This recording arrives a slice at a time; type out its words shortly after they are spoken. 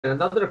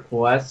Another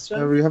question.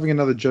 We're having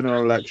another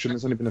general election.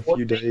 It's only been a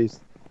few days.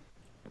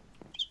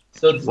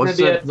 So it's gonna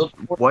be a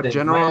What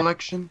general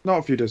election? Not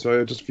a few days,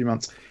 sorry, just a few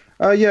months.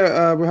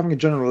 We're having a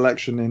general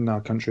election in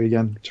our country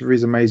again.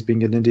 Theresa May's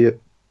being an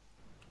idiot.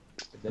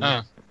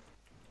 Oh.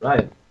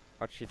 Right.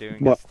 What's she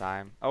doing this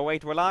time? Oh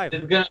wait, we're live.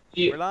 It's gonna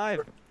be. We're live.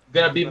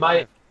 Gonna be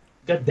my.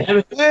 God damn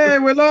it! Hey,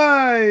 we're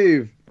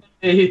live.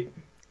 Hey.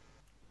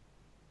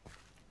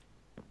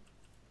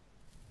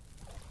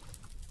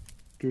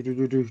 Did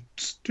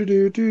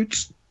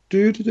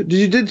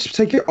you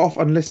take it off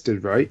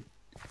unlisted, right?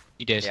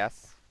 You did.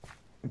 Yes.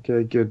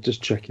 Okay, good.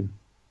 Just checking.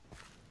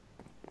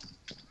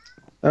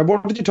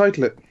 What did you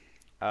title it?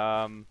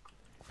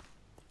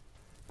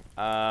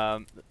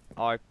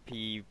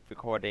 RP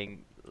recording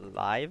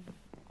live.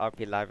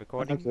 RP live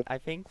recording, Okay. I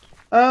think.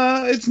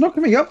 It's not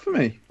coming up for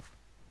me.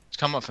 It's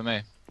come up for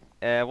me.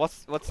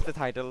 What's the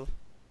title?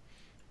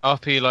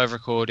 RP live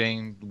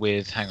recording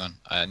with. Hang on,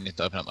 I need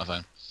to open up my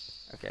phone.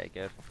 Okay,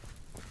 good.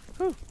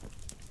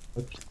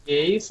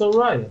 Okay, so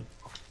Ryan.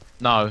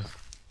 No.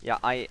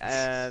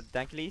 Yeah,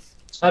 Dank, please.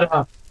 Shut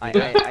up.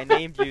 I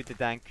named you the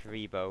Dank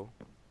Kuriboh.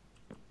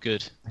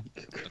 Good.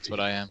 That's what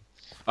I am.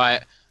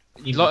 Alright.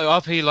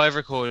 RP live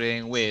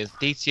recording with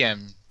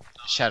DTM,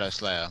 Shadow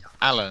Slayer,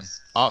 Allan,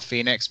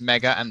 Artfenix,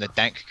 Mega, and the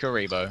Dank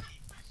Kuriboh.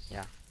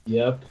 Yeah.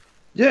 Yep.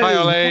 Yeah, Hi, it's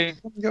Ollie.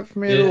 not coming up for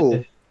me at all.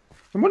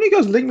 And why don't you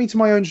guys link me to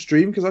my own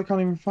stream, because I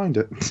can't even find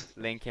it.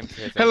 Link him to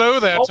his Hello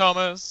there, Oh.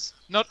 Thomas.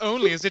 Not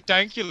only is it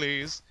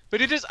Dankules,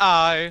 but it is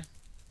I,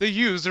 the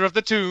user of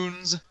the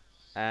tunes.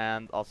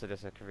 And also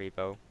there's a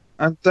Kuriboh.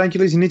 And thank you,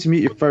 Liz, you need to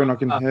mute your phone. I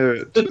can hear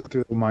it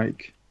through the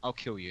mic. I'll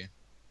kill you.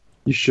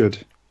 You should.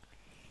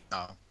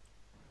 Oh.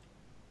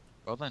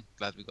 Well then,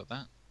 glad we got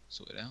that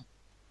sorted out.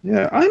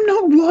 Yeah, I'm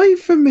not live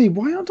for me.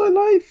 Why aren't I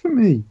live for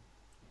me?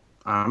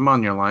 I'm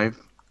on your live.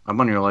 I'm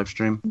on your live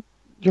stream.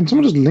 Can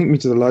someone just link me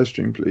to the live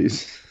stream,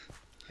 please?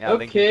 Yeah,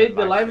 link him Okay, to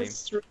the live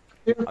stream.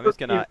 is. I'm just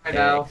gonna right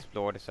now.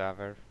 explore the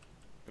server.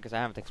 Because I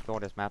haven't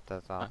explored this map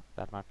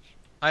that much.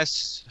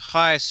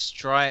 Hi,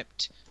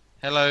 Striped.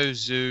 Hello,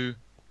 Zoo.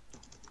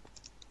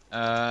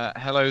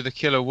 Hello, the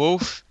Killer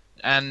Wolf.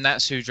 And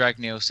Natsu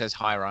Dragneel says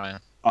hi, Ryan.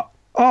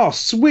 Oh,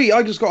 sweet!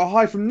 I just got a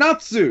hi from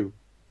Natsu!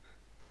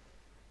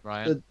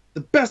 Ryan?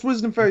 The best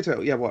wisdom fairy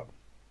tale. Yeah, what?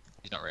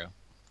 He's not real.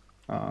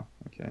 Oh,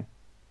 okay.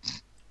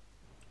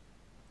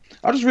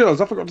 I just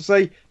realised I forgot to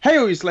say, hey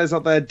all you slayers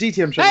out there,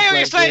 DTM Shadow Hey, all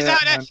you Slayer slayers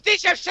out there! and-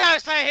 DTM Shadow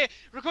Slayer here,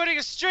 recording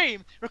a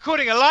stream,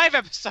 recording a live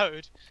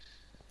episode.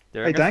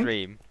 During Dank? a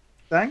stream.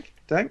 Dank?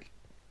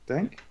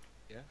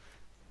 Yeah?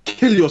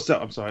 Kill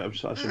yourself! I'm sorry, I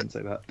shouldn't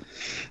say that.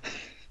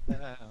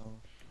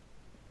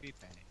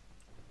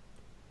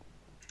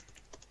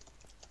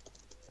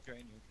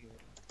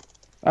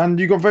 And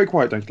you got very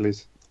quiet, Dank,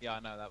 Liz. Yeah, I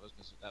know, that was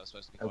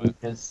supposed to be We quiet.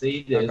 can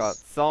see Oh god,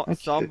 this. Okay.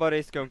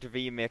 somebody's going to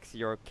remix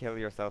your Kill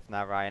Yourself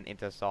Now Ryan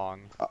into a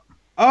song.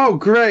 Oh,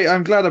 great!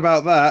 I'm glad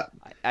about that.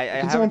 I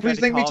Can someone haven't read please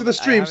the link me to the comment-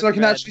 stream so I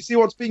can haven't actually see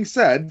what's being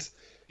said?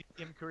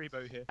 DTM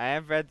Kuriboh here.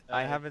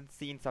 I haven't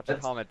seen such a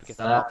That's comment because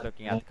I'm sad. not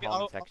looking at the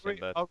I'll comment section,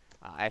 but I'll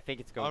I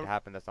think it's going I'll- to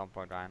happen at some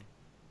point, Ryan.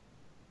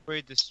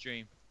 read the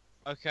stream.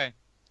 Okay.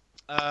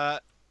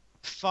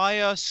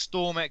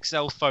 Firestorm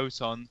XL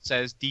Photon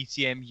says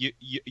DTM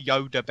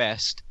Yoda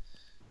best.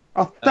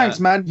 Oh, thanks,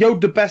 man.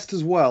 Yoda best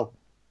as well.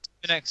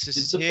 Nexus It's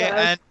is the here,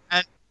 best.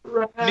 and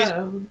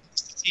Round.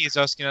 T is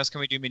asking us, can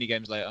we do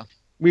minigames later?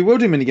 We will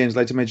do minigames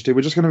later, Major 2.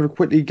 We're just going to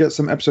quickly get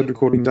some episode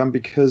recording done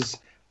because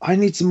I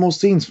need some more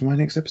scenes for my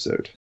next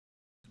episode.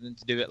 And then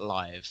to do it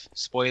live,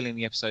 spoiling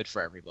the episode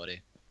for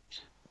everybody.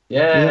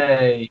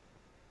 Yay!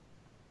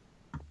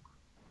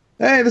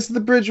 Hey, this is the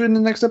bridge in the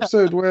next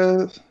episode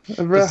where...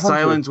 The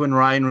silence when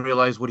Ryan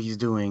realized what he's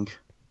doing.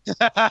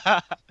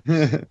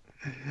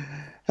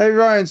 Hey,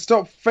 Ryan,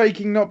 stop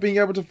faking not being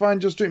able to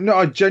find your stream. No,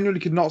 I genuinely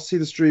could not see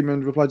the stream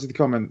and reply to the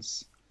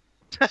comments.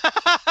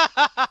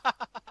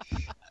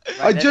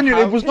 I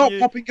genuinely, it was not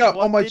popping up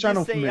on my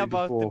channel for me What did you say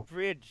about before. the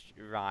bridge,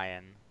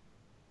 Ryan?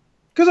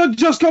 Because I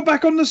just got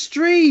back on the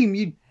stream,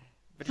 you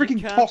But freaking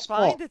you can't tosspot.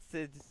 find it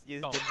since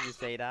didn't you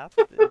say that?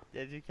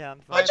 That you can't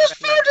I find just it.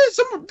 found it!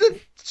 The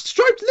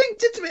Striped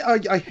linked it to me!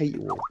 I hate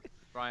you all.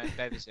 Ryan,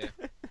 Bev is here.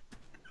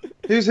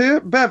 Who's here?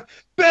 Bev!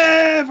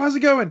 Bev! How's it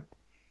going?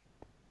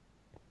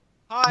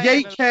 Hi, Yay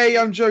Emily. K,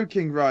 I'm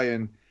joking,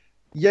 Ryan.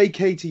 Yay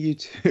K to you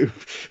too.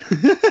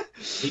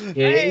 Okay.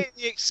 Hey,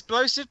 the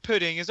explosive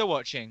pudding is a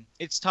watching.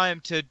 It's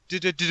time to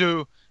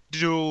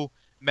do.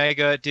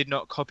 Mega did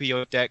not copy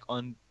your deck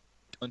onto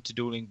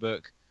Dueling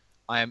Book.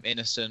 I am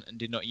innocent and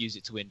did not use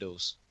it to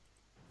Windows.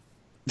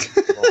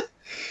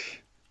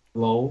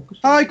 Hello.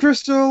 Hi,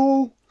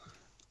 Crystal!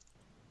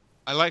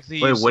 I like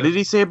the Wait, use what of- did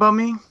he say about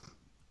me?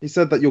 He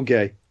said that you're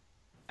gay.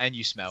 and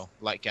you smell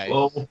like gay.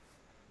 Hello.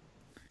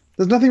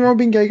 There's nothing wrong with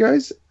being gay,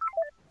 guys.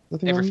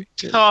 Nothing Everything.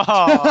 wrong.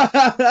 Oh,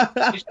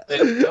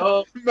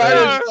 Oh,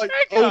 Man, it's like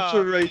Mega.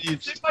 ultra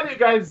rage. what do you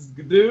guys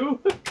do?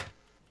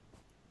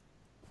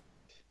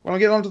 Well, I'm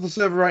getting onto the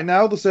server right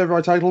now. The server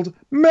I titled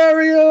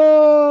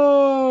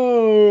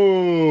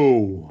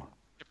Mario.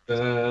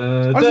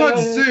 I just like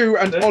Zoo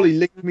and Ollie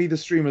linked me the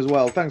stream as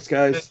well. Thanks,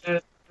 guys.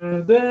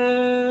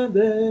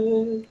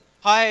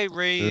 Hi,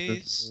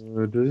 Reese.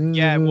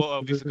 Yeah,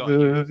 well, we forgot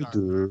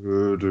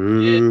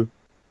you.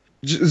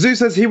 Zoo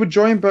says he would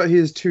join, but he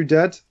is too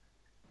dead.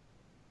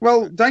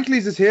 Well,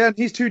 Dankleys is here, and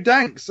he's too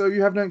dank, so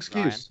you have no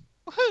excuse.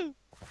 Woohoo!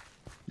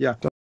 Yeah.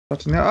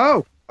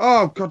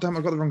 Oh, god damn!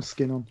 I got the wrong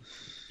skin on.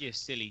 You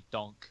silly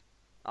donk.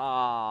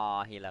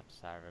 Ah, he left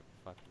server.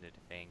 Fucking did the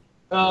thing.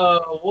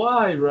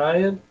 Why,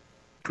 Ryan?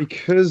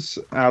 Because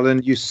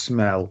Alan, you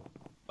smell.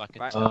 Like a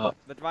Right,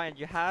 but Ryan,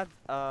 you had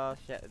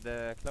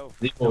the cloak.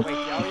 The Oh, old- wait,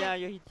 oh yeah,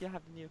 you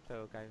have the new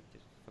cloak. I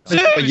just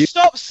forgot. Zoo,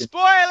 stop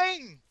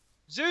spoiling!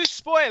 Zoo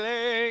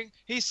spoiling!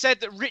 He said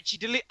that Richie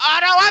delete. Oh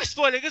no, I'm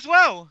spoiling as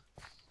well!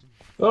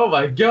 Oh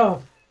my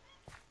god.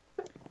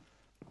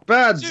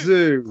 Bad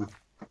Zoo. Zoo.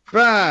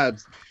 Bad.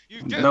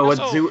 You do No, us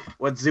all.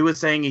 what Zoo is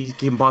saying, he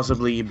can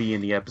possibly be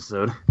in the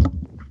episode.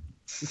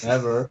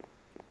 Never.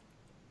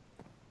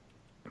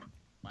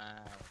 Wow.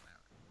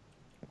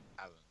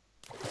 Alan.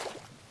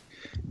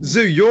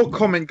 Zoo, your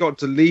comment got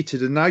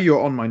deleted, and now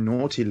you're on my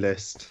naughty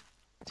list.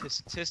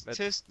 Tisk, tisk, But,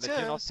 tisk, but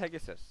you're not tisk.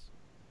 Pegasus.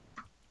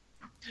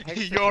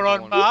 Pegasus is You're the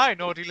on one- my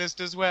naughty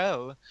list as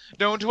well.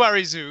 Don't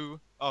worry, Zoo.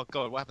 Oh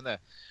god, what happened there?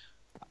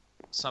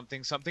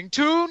 Something, something,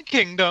 Toon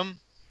Kingdom.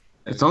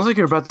 It sounds like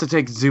you're about to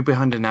take Zoo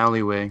behind an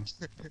alleyway.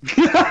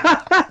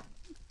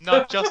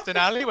 Not just an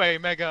alleyway,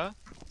 Mega.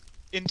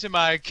 Into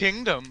my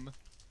kingdom.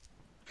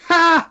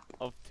 Ha!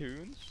 of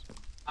tunes.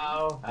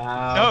 Ow.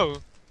 No.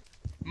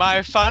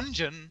 My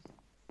fungeon.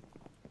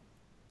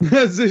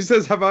 Zoo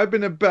says, "Have I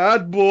been a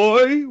bad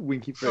boy?"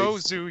 Winky face. Oh,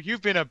 Zoo,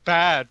 you've been a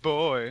bad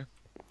boy.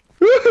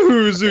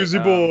 Ooh,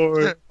 Zoozy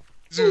boy.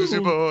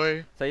 Zuzu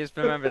boy. So I just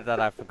remembered that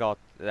I forgot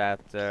that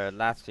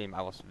last stream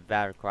I was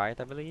very quiet,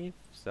 I believe.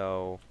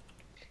 So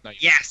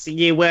Yes,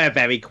 you were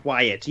very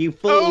quiet. You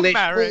Oh, foolish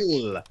Marek.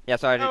 fool. yeah,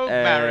 so I did, Oh,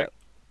 Marek.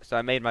 so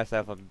I made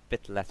myself a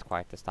bit less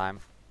quiet this time.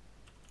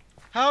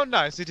 How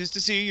nice it is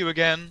to see you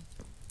again.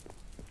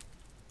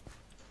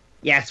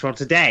 Yes, well,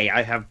 today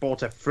I have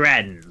brought a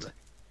friend.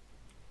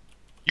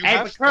 You Hey,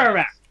 have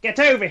Bakura, get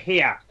over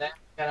here.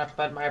 Can I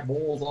put my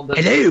balls on the...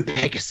 Hello,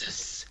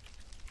 Pegasus.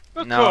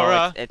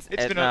 Bakura, it's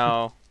it's been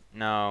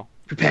no.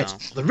 Prepare No,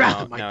 for the wrath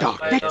no, of my no,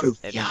 dark it's-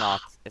 necrophilia.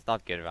 It's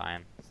not good,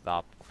 Ryan.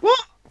 Stop.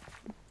 What?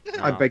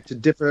 I No, beg to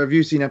differ. Have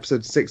you seen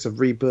episode 6 of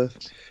Rebirth?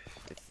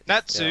 it's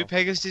Natsu, still-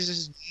 Pegasus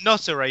is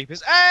not a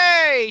rapist.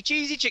 Hey,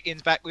 Cheesy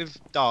Chicken's back with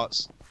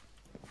darts.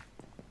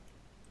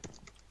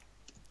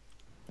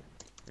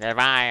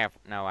 Revive!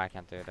 No, I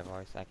can't do the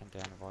voice. I can't do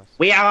any voice.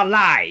 We are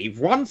alive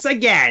once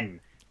again.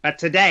 But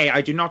today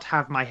I do not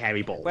have my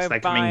hairy balls. They're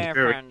coming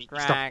very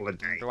Dragon.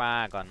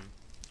 Dragon.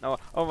 No,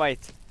 oh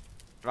wait.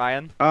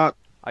 Ryan, Uh,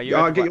 are you?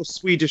 a get dra- your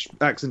Swedish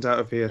accent out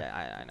of here.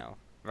 Yeah, I know.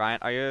 Ryan,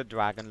 are you a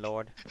dragon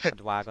lord? A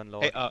dragon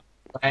lord?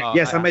 Hey,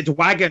 Yes, I'm a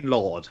Wagon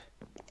Lord.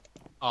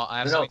 I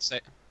have No. something to say.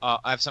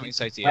 I have something to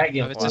say to you.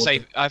 Wagon I have, to Lord.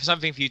 say. I have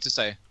something for you to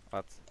say.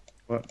 What?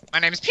 My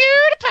name is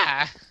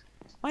PewDiePie.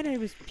 My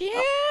name is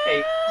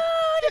Hey.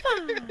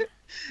 PewDiePie.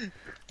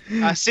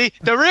 See,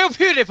 the real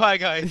PewDiePie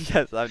guy.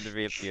 Yes, I'm the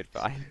real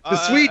PewDiePie. The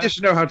Swedish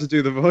know how to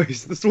do the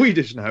voice. The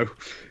Swedish know.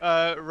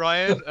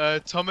 Ryan,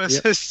 Thomas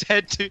Yep. has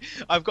said to.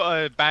 I've got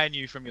to ban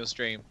you from your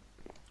stream.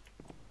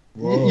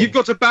 Whoa. You've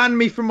got to ban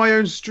me from my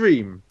own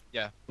stream.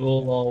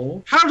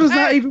 Hello. How does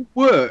that Hey! even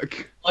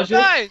work?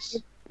 Guys,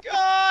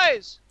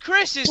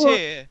 Chris is What?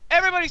 here.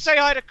 Everybody say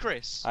hi to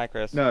Chris. Hi,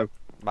 Chris. No.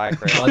 Bye,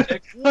 Chris.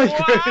 Logic.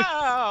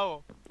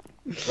 Wow.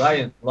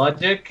 Ryan,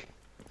 Logic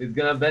is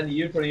gonna ban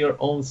you from your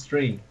own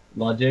stream.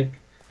 Logic.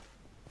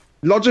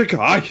 Logic,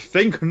 I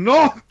think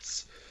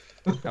not.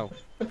 Oh,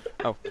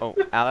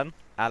 Allan.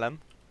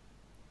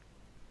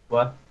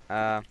 What?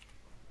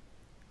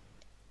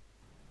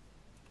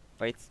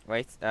 Wait.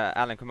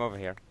 Allan, come over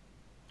here.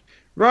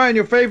 Ryan,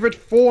 your favourite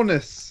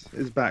Faunus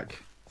is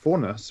back.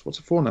 Faunus? What's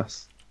a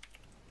Faunus?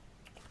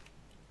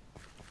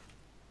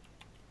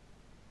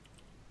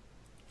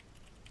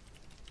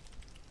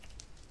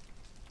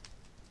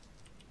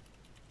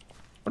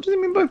 What do they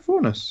mean by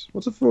Faunus?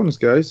 What's a Faunus,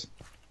 guys?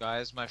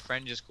 Guys, my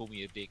friend just called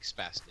me a big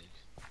spastic.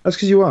 That's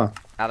because you are.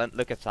 Allan,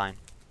 look at sign.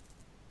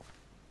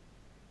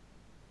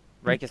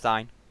 Break a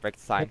sign. Break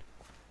the sign.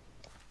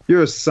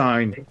 You're a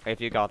sign.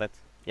 If you got it.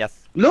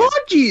 Yes. Lord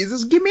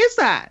Jesus, give me a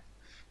sign.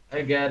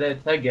 I get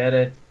it. I get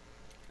it.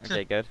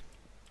 Okay, good.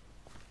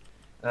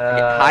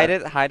 Uh, Hide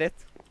it.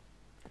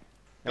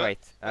 No, Wait,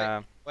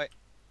 wait.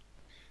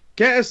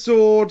 Get a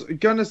sword.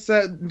 Gonna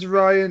set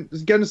Ryan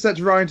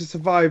to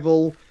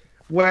survival.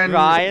 When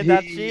Ryan,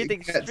 that's he cheating.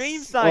 gets Stream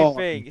on.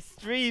 sniping.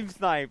 Stream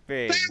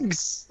sniping.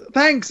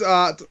 Thanks,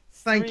 Art.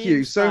 Thank Stream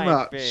you so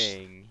much.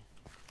 sniping.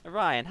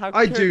 Ryan, how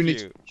I could do you? need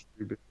to watch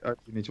Ruby. I do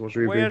need to watch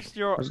Ruby. Where's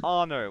your Was-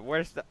 honor?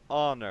 Where's the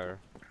honor,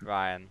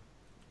 Ryan?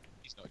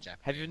 He's not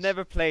Japanese. Have you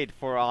never played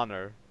For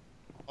Honor?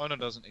 Honor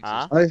doesn't exist.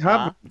 Huh? I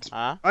haven't.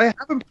 Huh? I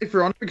haven't played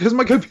for Honor because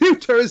my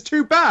computer is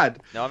too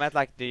bad. No, I meant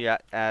like, do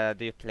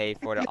you play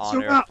for the It's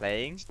honor about- of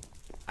playing?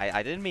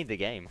 I didn't mean the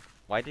game.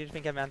 Why do you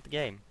think I meant the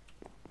game?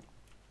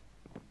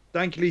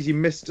 Thank you, you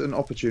missed an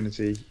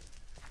opportunity.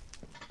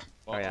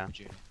 What yeah.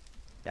 opportunity?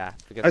 Yeah,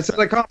 because I said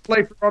I can't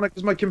play for Honor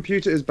because my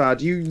computer is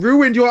bad. You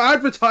ruined your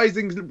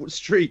advertising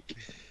streak.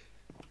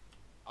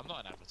 I'm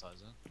not an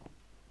advertiser.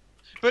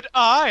 But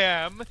I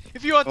am!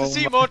 If you want to Oh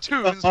see my more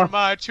tunes God. from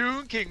my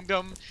Toon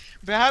Kingdom,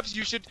 perhaps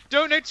you should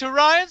donate to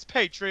Ryan's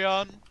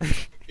Patreon.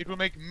 It will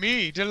make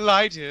me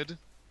delighted.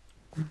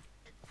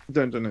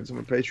 Don't donate to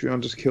my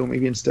Patreon. Just kill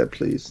me instead,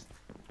 please.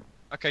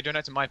 Okay,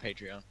 donate to my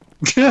Patreon.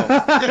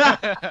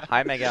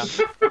 Hi, Mega.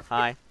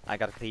 Hi, I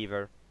got a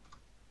cleaver.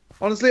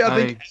 Honestly, I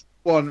think Hi.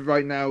 everyone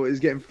right now is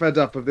getting fed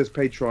up of this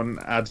Patreon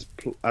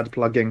ad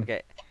plugging.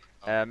 Okay,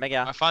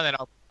 Mega, I find that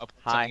I'll put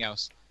Hi. something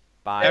else.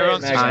 bye.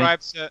 Everyone Hi.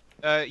 subscribe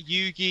to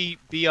Yugi,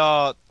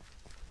 BR,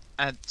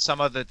 and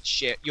some other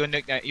shit. Your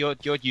nickname, your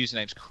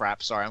username's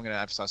crap. Sorry, I'm gonna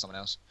emphasize someone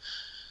else.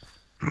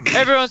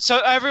 Everyone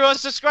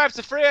subscribe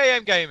to 3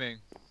 AM Gaming.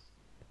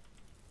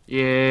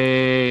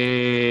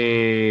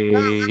 Yay!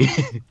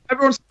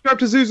 Everyone subscribe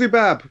to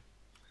Zuzubab.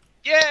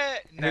 Yeah.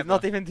 He's Never.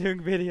 not even doing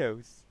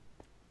videos.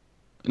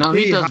 No,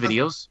 he He does has-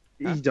 videos.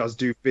 He does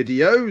do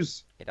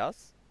videos. He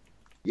does?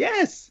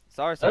 Yes.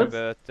 Sorry,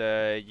 Does?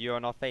 but you are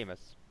not famous.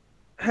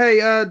 Hey,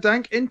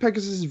 Dank, in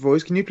Pegasus's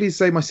voice, can you please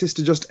say my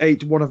sister just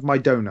ate one of my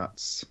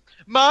donuts?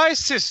 My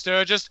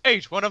sister just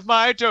ate one of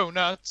my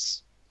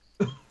donuts.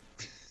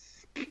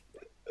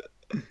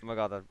 Oh my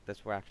god, this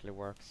actually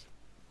works.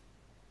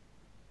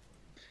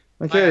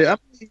 Okay, am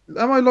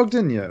I logged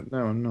in yet?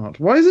 No, I'm not.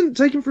 Why isn't it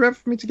taking forever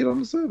for me to get on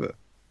the server?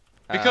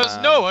 Because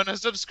no one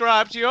has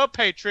subscribed to your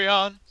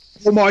Patreon.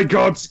 Oh my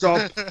god,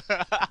 stop.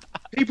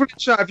 People in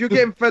chat, if you're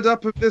getting fed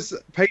up of this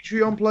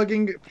Patreon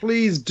plugging,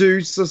 please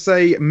do so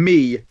say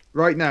me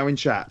right now in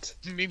chat.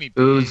 Mimi.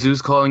 Ooh,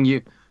 Zeus calling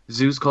you.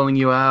 Zeus calling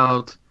you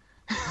out.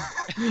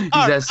 He's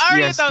Are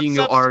you asking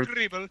you art.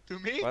 unsubscribable to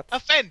me? What?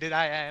 Offended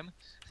I am.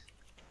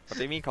 What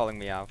do you mean calling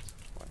me out?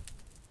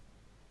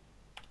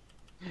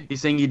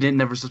 He's saying you didn't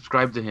never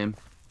subscribe to him.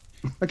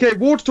 Okay,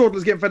 Water Turtle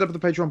is getting fed up with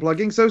the Patreon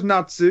plugging, so's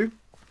Natsu.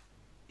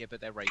 Yeah,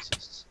 but they're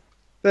racists.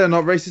 They're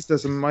not racist, they're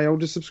some of my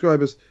oldest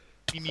subscribers.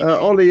 Mimi.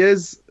 Ollie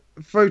is,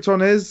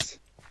 Photon is,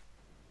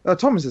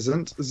 Thomas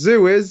isn't,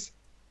 Zoo is.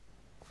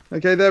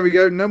 Okay, there we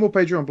go, no more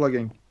Patreon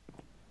plugging.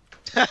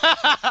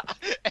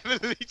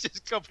 Emily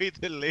just copied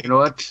the link. You know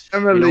what?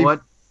 Emily, You know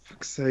what?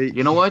 fuck's sake.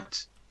 You know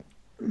what?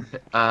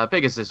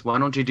 Pegasus, why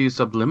don't you do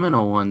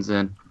subliminal ones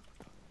then?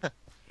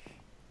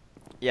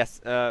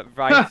 Yes,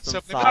 write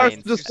some Something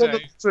Harrison, signs. just You follow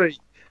say. the tree.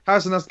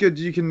 Harrison, that's good,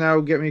 you can now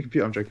get me a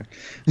computer. I'm joking.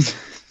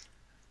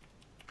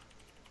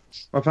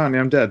 Apparently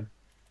I'm dead.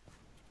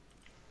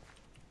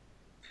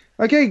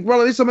 Okay,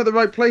 well at least I'm at the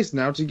right place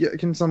now to get.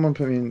 Can someone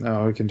put me in?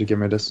 Oh, I can do game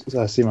mode.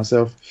 See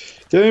myself.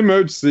 Game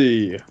mode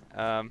C.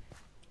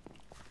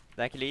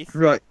 Thank you, Lise.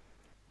 Right.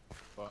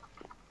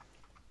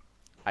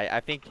 I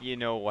think you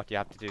know what you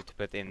have to do to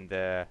put in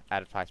the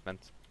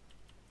advertisement.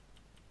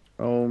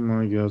 Oh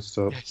my god,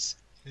 stop. Yes.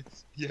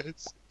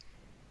 Yes.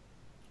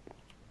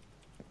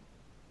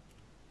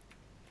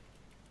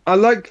 I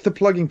like the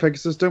plugging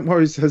Pegasus. Don't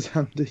worry, says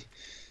Andy.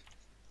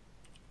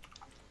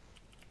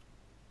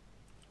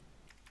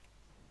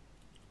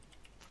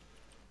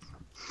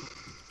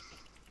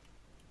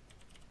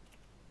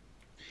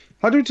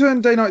 How do we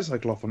turn day-night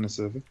cycle off on this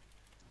server?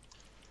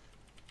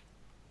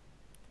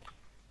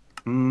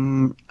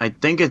 I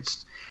think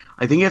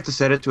you have to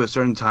set it to a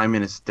certain time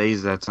and it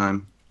stays that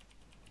time.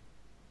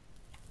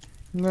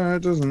 No,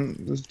 it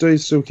doesn't. The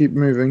days still keep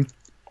moving.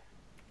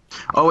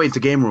 Oh wait, it's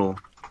a game rule.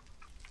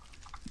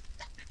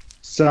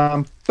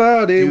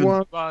 Somebody Dude,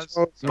 once Was.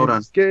 told me Hold on.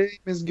 this game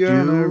is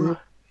gonna Do rule,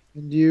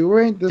 and you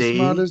ain't the they-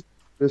 smartest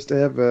just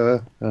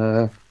ever.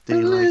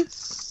 Daylight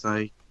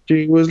cycle.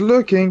 She was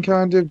looking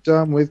kind of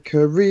dumb with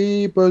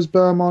Kuriboh's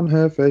bum on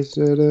her face.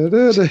 Okay,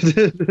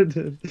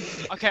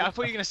 I thought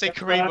you were gonna say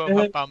Kuriboh and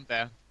put bum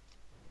there.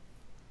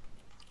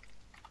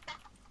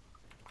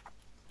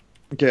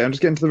 Okay, I'm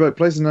just getting to the right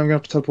place, and now I'm gonna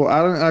have to teleport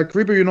Allan.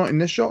 Kuriboh, you're not in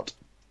this shot.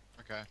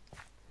 Okay.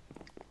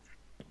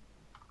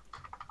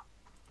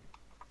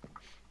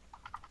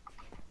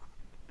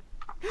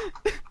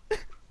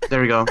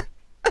 There we go.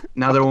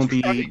 Now there won't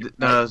be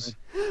the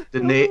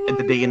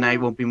day and night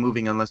won't be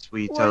moving unless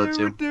we tell it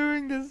to.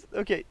 doing this?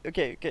 Okay.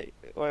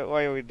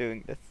 Why are we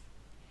doing this?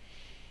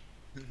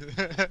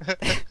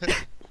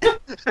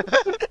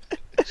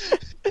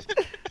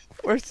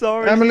 We're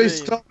sorry. Emily,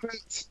 stream. stop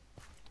it!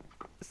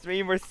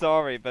 Stream, we're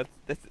sorry, but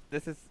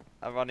this is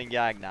a running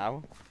gag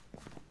now.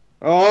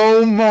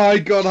 Oh my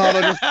god,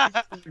 Hannah,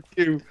 just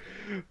you.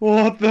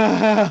 What the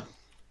hell?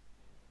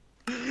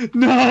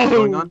 No! What's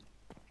going on?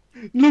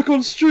 Look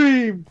on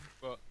stream!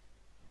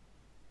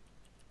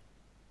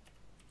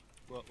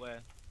 What? Where?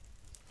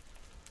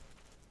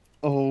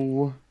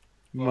 Oh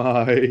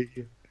my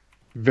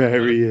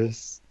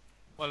various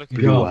Well, look at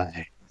blue God.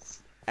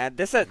 eyes. And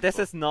this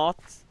is not.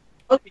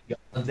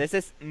 This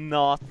is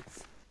not.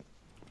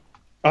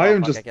 I Oh,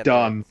 am fuck, just get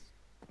done. it.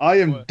 I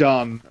am What?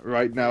 done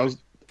right now.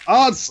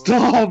 Ah,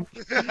 stop!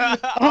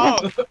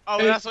 oh,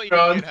 that's what you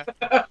Run.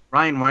 mean.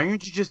 Ryan, why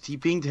aren't you just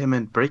TPing to him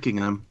and breaking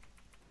them?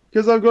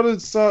 Because I've got to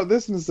start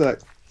this in a sec.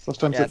 Slash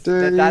time Yes,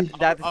 set day.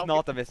 that is I'll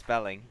not a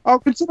misspelling. Oh,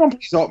 can someone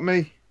please stop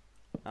me?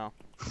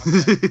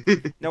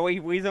 No,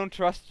 we don't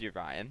trust you,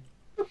 Ryan.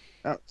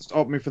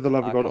 Stop me, for the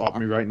love of God, come stop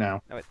on. me right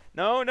now.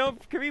 No,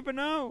 Kuriboh,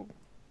 no!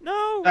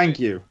 No! Thank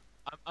you.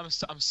 I'm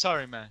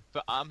sorry, man,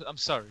 but I'm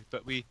sorry,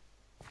 but we,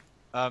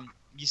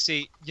 you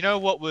see, you know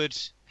what would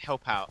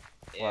help out?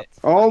 What?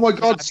 Oh my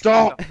God,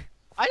 stop!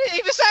 I didn't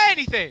even say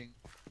anything.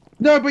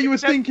 No, but you were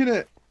thinking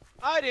it.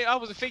 I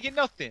wasn't thinking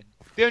nothing.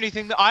 The only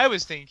thing that I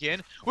was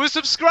thinking was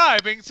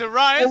subscribing to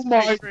Ryan's Oh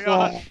my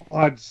Patreon.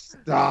 God,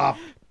 stop.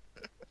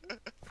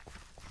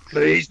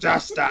 Please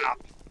just stop.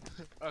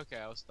 Okay,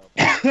 I'll stop.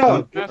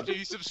 Oh, After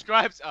you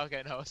subscribe.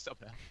 Okay, no, I'll stop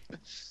now.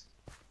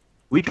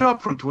 We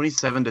dropped from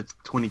 27 to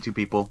 22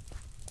 people.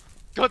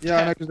 God yeah, I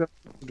damn. know, because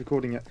I'm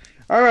recording it.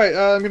 Alright,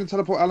 I'm going to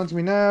teleport Allan to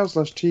me now,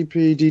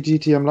 /TP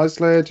DTTM Light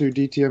Slayer to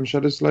DTM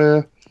Shadow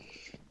Slayer.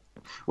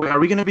 Wait, are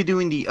we gonna be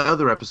doing the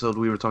other episode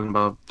we were talking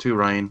about too,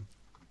 Ryan?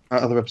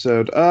 Other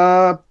episode.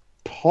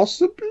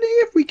 Possibly,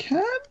 if we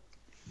can?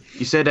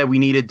 You said that we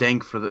needed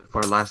Dank for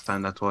last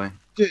time, that's why.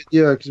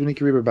 Yeah, because we need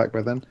Kuriboh back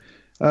by then.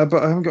 But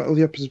I haven't got all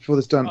the episodes before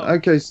this done. Oh.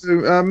 Okay,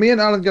 so me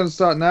and Alan are going to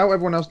start now.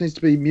 Everyone else needs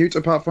to be mute,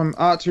 apart from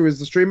Art, who is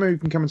the streamer, who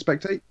can come and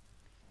spectate.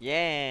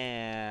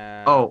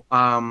 Yeah. Oh,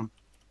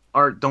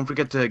 Art, don't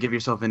forget to give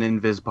yourself an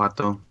invis pot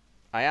though.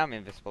 I am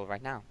invisible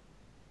right now.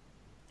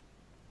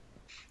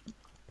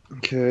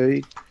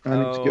 Okay. I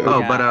need to go.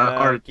 Oh, but,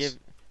 Art-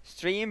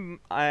 Stream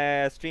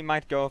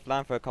might go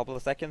offline for a couple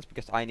of seconds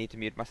because I need to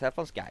mute myself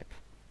on Skype.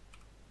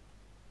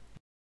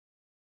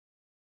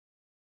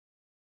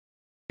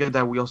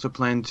 That we also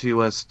plan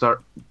to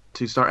start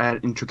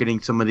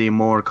integrating some of the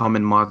more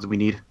common mods we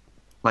need,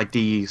 like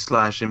the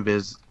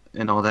 /invis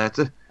and all that.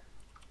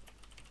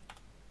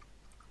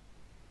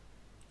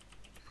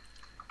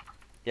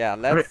 Yeah,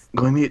 Alright, let's.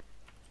 go on mute.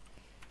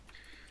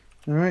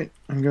 Alright,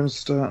 I'm going to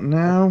start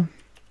now.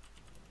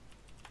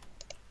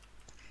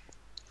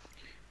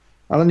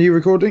 Alan, are you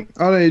recording?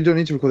 Oh, no, you don't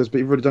need to record this, but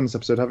you've already done this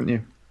episode, haven't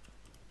you?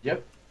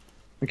 Yep.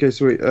 Okay,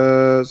 sweet.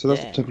 So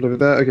that's Yeah. the temple over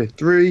there. Okay,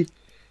 3.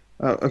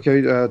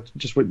 Okay,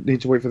 just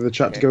need to wait for the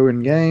chat to go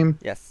in game.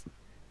 Yes.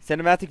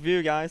 Cinematic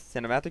view, guys.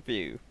 Cinematic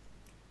view.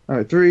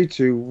 Alright, 3,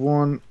 2,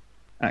 1,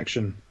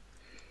 action.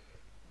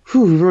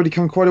 Whew, we've already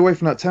come quite away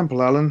from that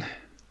temple, Alan.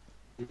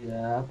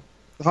 Yeah.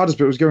 The hardest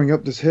bit was going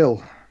up this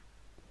hill.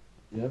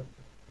 Yep.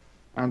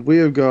 And we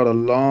have got a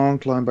long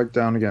climb back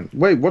down again.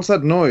 Wait, what's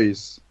that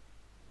noise?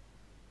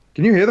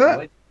 Can you hear that?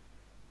 Wait,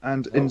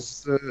 And No.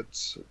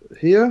 insert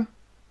here.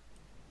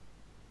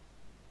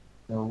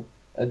 no.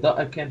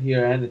 I can't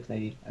hear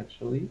anything,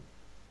 actually.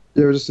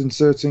 Yeah, we're just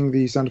inserting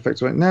the sound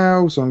effects right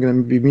now, so I'm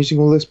going to be muting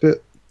all this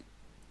bit.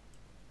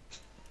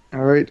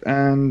 Alright,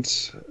 and...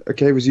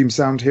 Okay, resume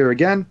sound here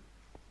again.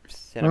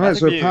 Cinematic Alright,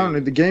 so view. apparently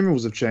the game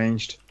rules have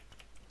changed.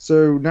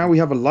 So now we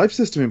have a life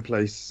system in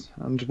place,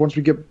 and once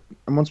we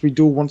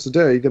duel once a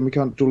day, then we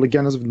can't duel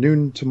again as of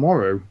noon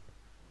tomorrow.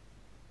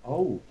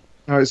 Oh.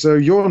 Alright, so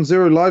you're on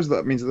 0 lives,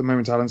 that means at the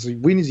moment, Alan, so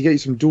we need to get you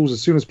some duels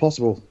as soon as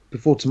possible,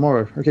 before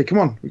tomorrow. Okay, come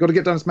on, we've got to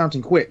get down this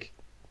mountain quick.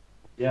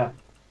 Yeah.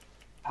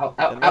 Ow, ow,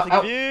 ow, Cinematic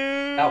ow.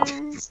 view. Ow.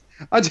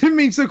 I didn't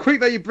mean so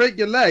quick that you break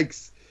your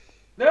legs.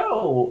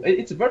 No,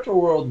 it's a virtual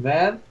world,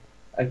 man.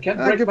 I can't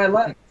break good my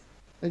point. leg.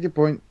 Take your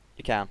point.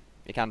 You can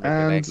break your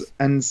And legs.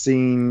 end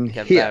scene You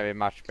can here. very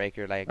much break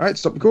your legs. Alright,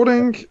 stop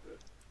recording.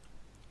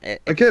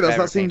 It's Okay, that's very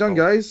that scene done,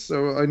 painful. guys.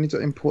 So I need to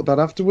import that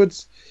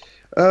afterwards.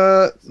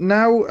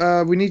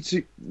 Now we need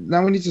to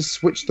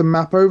switch the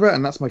map over,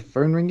 and that's my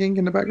phone ringing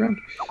in the background.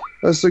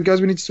 So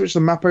guys, we need to switch the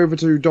map over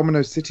to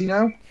Domino City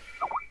now.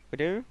 We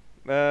do?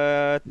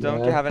 Don't you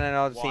Yeah. have any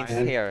other Why?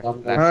 scenes here? Okay.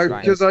 left,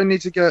 Ryan? Because I need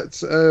to get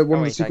one of the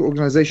wait, secret I-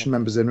 organization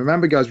members in.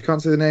 Remember, guys, we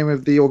can't say the name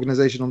of the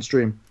organization on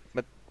stream.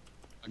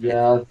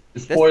 Yeah,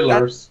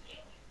 spoilers.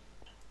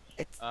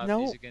 It's These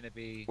no. are gonna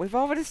be. We've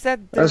already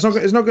said. It's not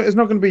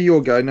going to be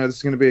your guy. No, this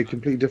is going to be a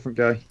completely different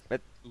guy.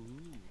 Ooh.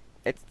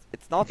 It's In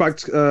not.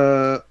 fact,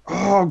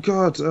 oh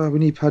god, we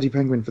need Paddy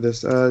Penguin for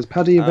this. Is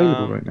Paddy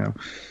available right now?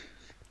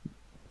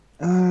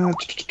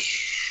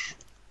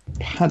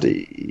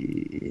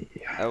 Paddy.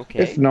 Okay.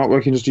 If not,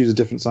 we can just use a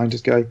different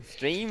scientist guy.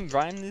 Stream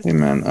Ryan is. Hey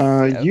man,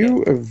 okay.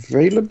 you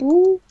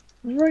available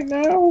right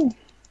now?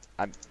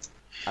 I'm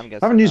guessing.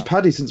 I haven't used not.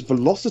 Paddy since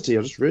Velocity.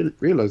 I just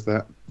realised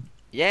that.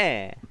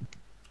 Yeah.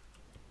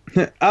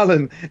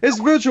 Alan, it's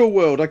virtual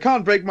world. I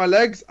can't break my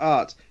legs.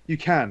 Art, you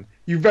can.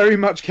 You very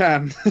much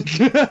can. It's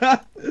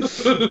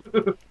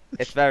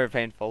very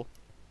painful.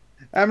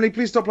 Emily,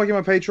 please stop plugging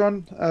my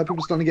Patreon. People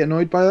are starting to get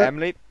annoyed by that.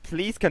 Emily,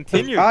 please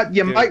continue.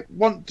 You to- might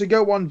want to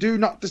go on Do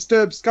Not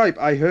Disturb Skype.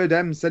 I heard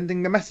Em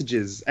sending the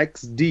messages.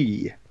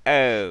 XD.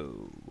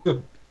 Oh.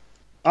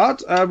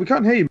 Art, we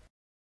can't hear you.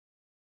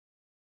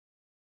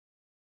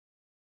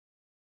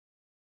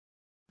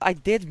 I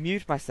did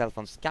mute myself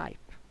on Skype.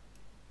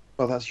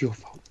 Well, that's your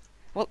fault.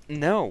 Well,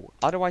 no.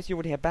 Otherwise, you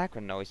would hear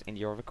background noise in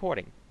your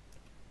recording.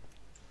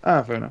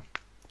 Ah, fair enough.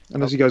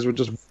 Unless you guys were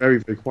just very,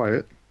 very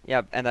quiet.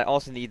 Yeah, and I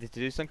also needed to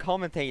do some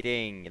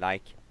commentating.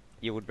 Like,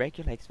 you would break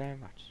your legs very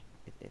much.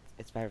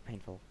 It's very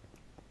painful.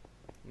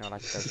 No,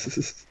 like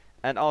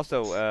and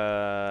also,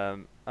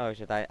 oh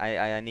shit,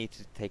 I need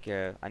to take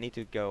a, I need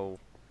to go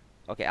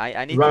Okay,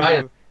 I need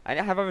Ryan. to. I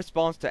have a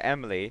response to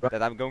Emily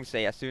that I'm going to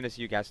say as soon as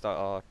you guys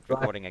start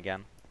recording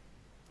again.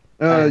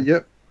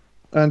 Yep.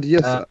 And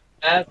yes,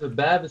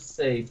 Bab is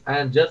safe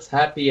and just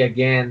happy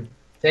again.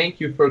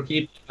 Thank you for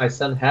keeping my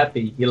son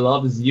happy. He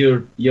loves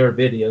your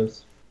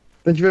videos.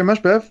 thank you very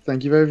much, Bev.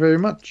 Thank you very, very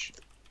much.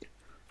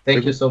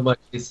 Thank you so much.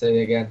 He say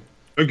again.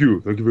 Thank you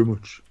very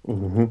much.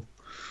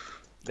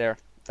 There,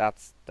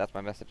 that's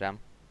my message, Em.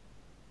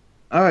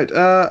 All right,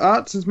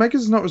 Art, since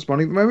Megas is not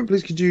responding at the moment,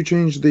 please could you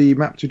change the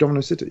map to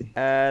Domino City?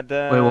 Wait,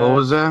 what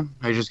was that?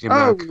 I just came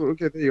Oh, back.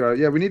 okay, there you are.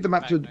 Yeah, we need the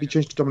map to be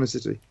changed to Domino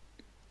City.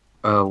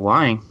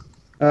 Why?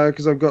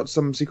 Because I've got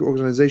some secret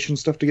organization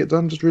stuff to get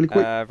done, just really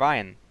quick.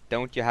 Ryan,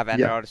 don't you have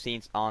any Yeah. other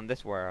scenes on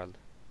this world?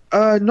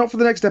 Not for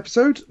the next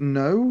episode,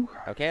 no.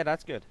 Okay,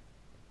 that's good.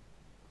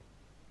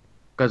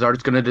 Because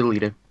Art's gonna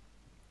delete it.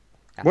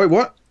 Yeah. Wait,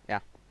 what?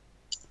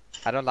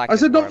 I don't like. I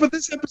said not world. for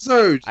this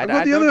episode. I I've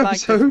got the don't other like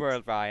episode. this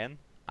world, Ryan.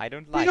 I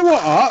don't like. You know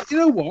what, Art? You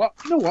know what?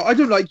 I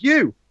don't like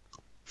you.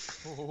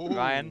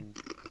 Ryan.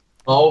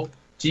 Oh,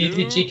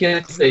 GPG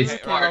can say. You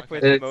came up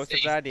with most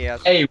of the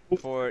ideas Hey,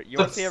 for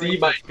your let's series see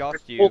my- which got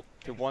you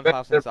to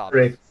 1,000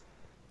 subs.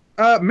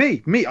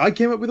 Me. I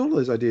came up with all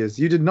those ideas.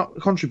 You did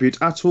not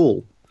contribute at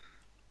all.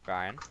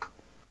 Ryan,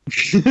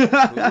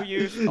 who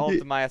used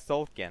Ultima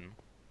Assault Gun?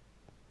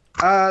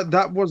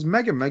 That was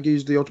Mega. Mega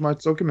used the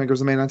automated Soaker. Mega was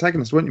the main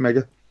antagonist, weren't you,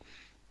 Mega?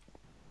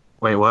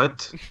 Wait,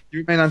 what?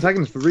 You were main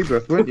antagonist for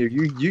Rebirth, weren't you?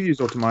 You used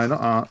Ultima,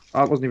 not Art.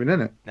 Art wasn't even in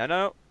it.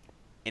 No.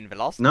 In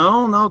Velocity.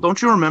 No, don't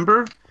you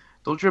remember?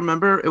 Don't you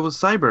remember? It was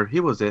Cyber.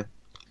 He was it.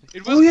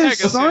 It was Oh yes,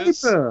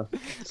 Pegasus. Cyber.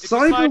 was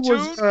my Cyber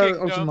was Toon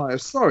Kingdom. Ultima.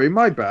 Sorry,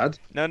 my bad.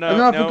 No, And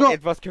then I forgot-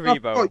 it was I Kuriboh.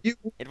 forgot you,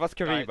 It was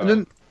Kuriboh.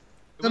 and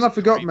then I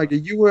forgot, Kuriboh. Mega.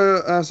 You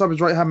were Cyber's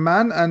right hand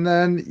man, and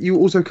then you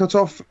also cut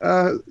off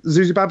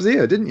Zuzubab's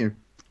ear, didn't you?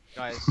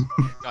 Guys.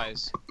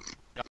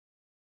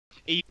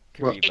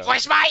 Kuriboh. It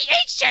was my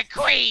ancient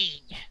queen!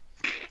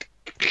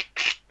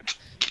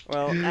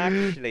 Well,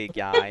 actually,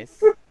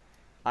 guys,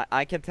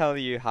 I can tell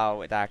you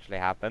how it actually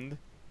happened.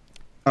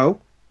 Oh.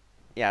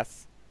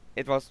 Yes,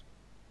 it was,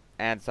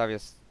 and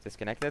Savius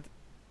disconnected.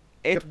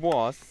 It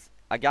was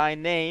a guy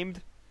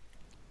named,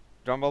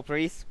 drumroll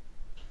please.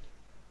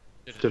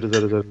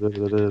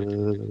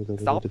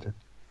 Stop.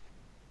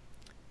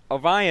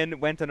 Orion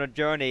went on a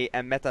journey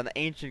and met an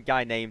ancient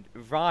guy named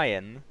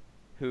Ryan,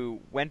 who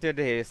went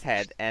into his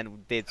head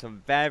and did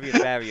some very,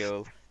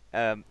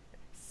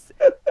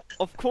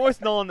 of course,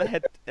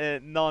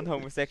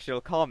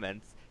 non-homosexual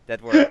comments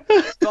that were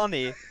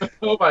funny.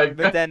 Oh my But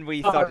god. then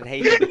we started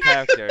hating the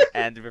character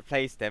and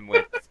replaced them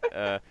with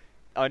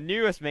our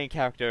newest main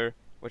character,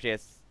 which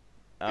is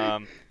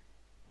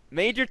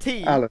Major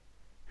T, Allan.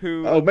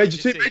 who Oh, Major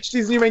T. Major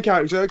T's new main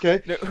character.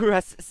 Okay. no, who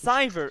has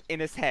cyber in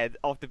his head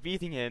after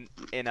beating him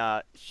in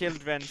a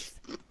children's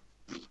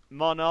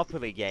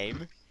Monopoly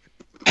game.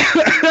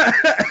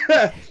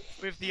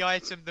 With the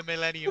item, the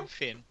Millennium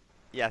Fin.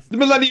 Yes. The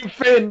Millennium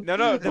Fin.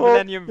 No, the Oh,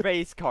 Millennium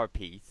Race Car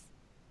piece.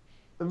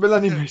 The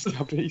Millennium Race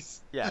Car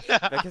piece. Yes,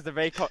 because the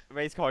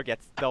race car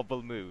gets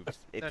double moves.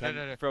 It No, can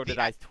no. throw the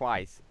dice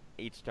twice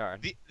each turn.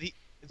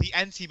 The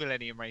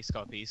anti-Millennium race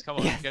car piece. Come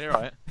on, Yes. get it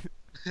right.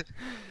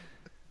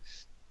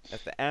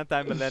 That's the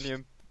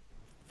anti-Millennium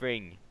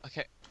thing.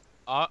 Okay.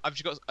 I've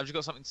just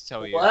got something to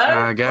tell you.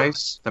 What?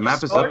 Guys, the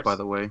map is up, by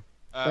the way.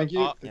 Thank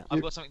you, thank I've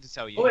you. got something to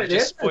tell you. Oh, You it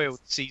just is? spoiled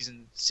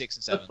season 6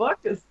 and The 7. fuck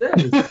is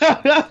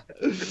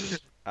this?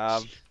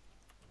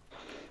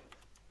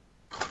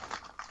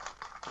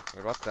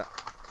 Wait, what the?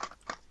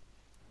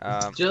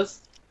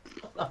 Just.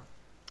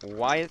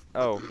 Why is?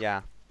 Oh,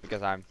 yeah,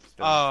 because I'm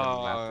still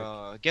cinematic.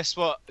 Oh, guess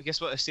what? Guess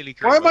what? A silly.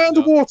 Why am I Kuriboh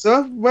got.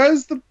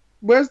 underwater?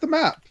 Where's the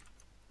map?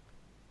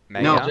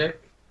 Mega? No.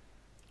 Magic.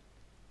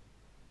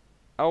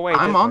 Oh wait,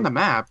 I'm this- on the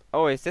map.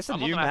 Oh, is this a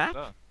I'm on new the map? as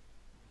well.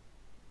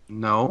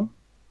 No.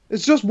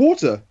 It's just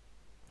water.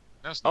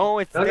 No, it's not. Oh,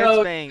 it's No, this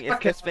no, thing. It's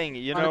okay. this thing.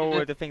 You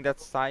know the thing that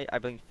I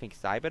think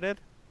Cyber did.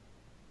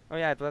 Oh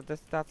yeah,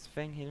 that's the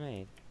thing he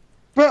made.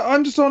 But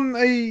I'm just on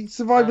a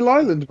survival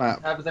island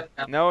map. Have the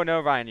camera. No,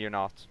 Ryan, you're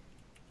not.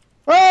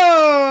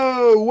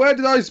 Oh, where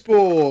did I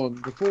spawn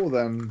before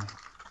then?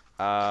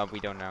 We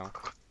don't know.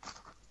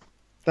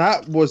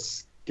 That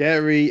was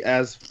scary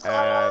as.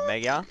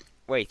 Mega.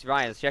 Wait,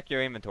 Ryan, check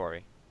your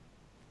inventory.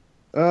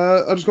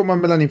 I just got my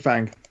Millennium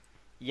Fang.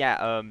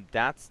 Yeah,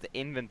 that's the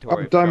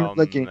inventory Diamond from,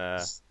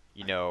 leggings.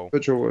 you know,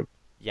 Virtual Wood.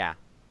 yeah.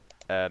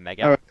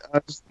 Mega,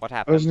 Alright, what I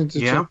happened? just need to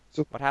Yeah?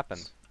 check. What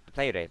happened? The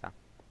player data.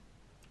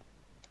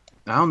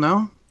 I don't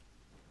know.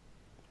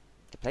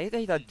 The player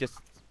data just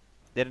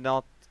did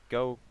not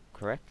go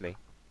correctly.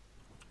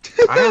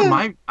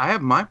 I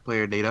have my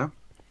player data.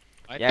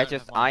 I Yeah, don't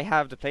just have one. I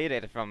have the player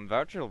data from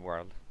Virtual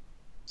World.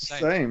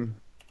 Same.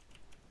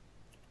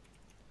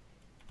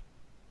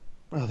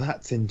 Oh,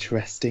 that's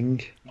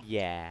interesting.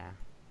 Yeah.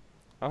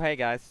 Oh hey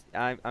guys,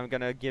 I'm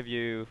gonna give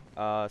you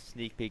a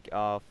sneak peek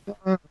of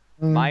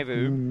my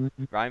room,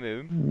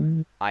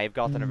 room. I've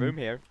gotten a room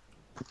here.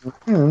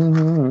 Hey,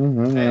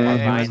 Ryan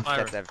where's my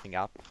sets room? everything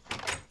up.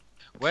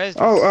 Where's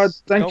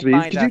thank Don't you.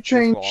 mind Could that you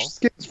change wall.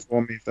 skins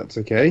for me if that's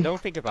okay? Don't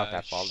think about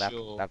that wall.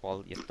 Sure. That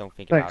wall. Just don't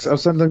think Thanks. about I'll it.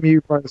 send them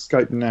you by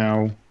Skype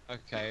now.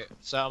 Okay,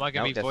 so am I No,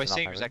 gonna be that's not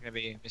voicing, my or is that room. gonna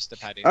be Mr.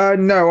 Paddy?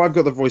 No, I've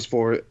got the voice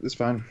for it. It's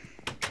fine.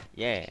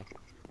 Yeah.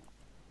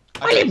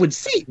 Well, it would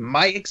seem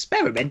my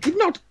experiment did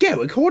not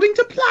go according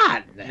to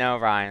plan. No,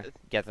 Ryan.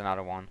 Get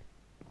another one.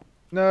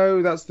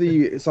 No, that's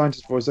the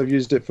scientist voice. I've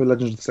used it for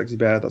Legends of the Sexy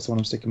Bear. That's the one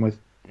I'm sticking with.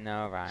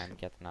 No, Ryan.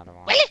 Get another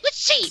one. Well, it would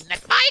seem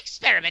that my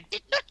experiment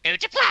did not go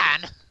to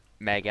plan.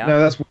 Mega. No,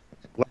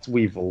 that's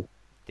Weevil.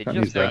 Did can't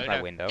you use just break that. my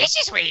No. window? This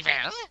is Weevil.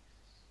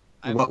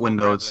 What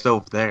window? It's still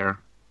there.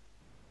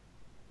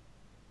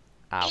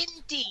 Ow.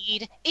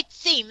 Indeed, it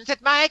seems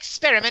that my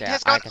experiment Okay,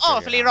 has I gone can figure it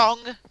awfully out. wrong.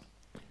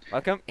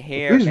 Welcome.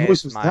 Here Whose voice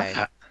is was my.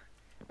 that?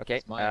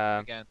 Okay. Mine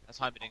again. That's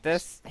how I'm doing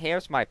This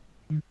here's my.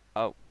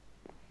 Oh.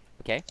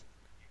 Okay.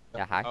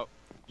 Yeah. Hi. Oh,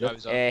 I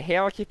was on.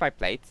 Here I'll keep my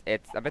plates.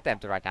 It's a bit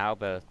empty right now,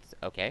 but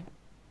okay.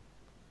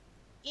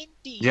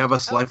 Indeed. You have a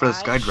slide for the my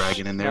Sky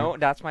Dragon in there. No,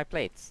 that's my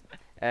plates.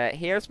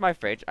 Here's my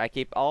fridge. I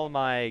keep all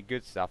my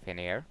good stuff in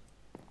here.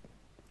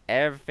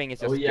 Everything is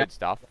just Oh, yeah. good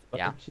stuff.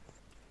 Yeah,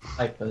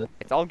 iPad.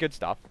 it's all good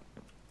stuff.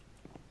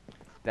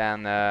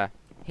 Then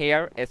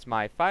here is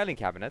my filing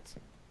cabinet.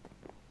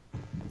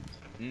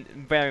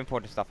 Very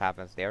important stuff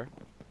happens there.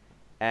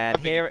 And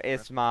Okay. here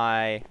is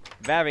my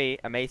very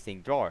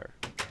amazing drawer.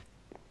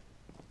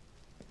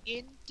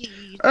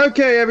 Indeed.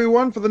 Okay,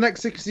 everyone. For the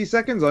next 60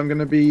 seconds, I'm going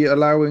to be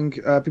allowing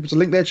people to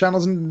link their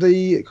channels in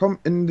the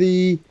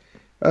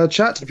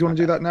chat. If you want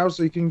to do that now,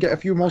 so you can get a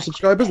few more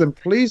subscribers, then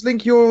please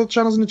link your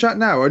channels in the chat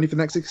now. Only for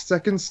the next 60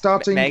 seconds,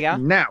 starting Mega?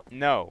 now.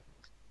 No,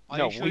 Are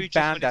no, you sure we you just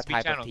banned wanted that to be type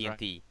of channels, right?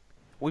 TNT.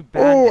 We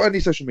banned Or it. any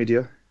social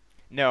media.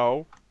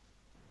 No.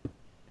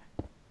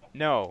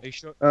 No. Are you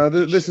sure?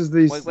 This is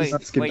the Wait, this is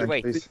the skin tank,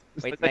 wait. please.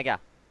 Wait, Mega.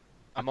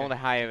 I'm Okay. only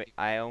hiring.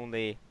 I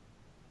only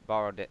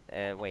borrowed it.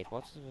 Wait,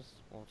 what's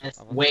Just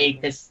what wait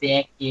a was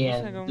I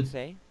going second. to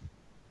say?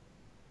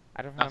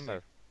 I don't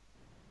Nothing.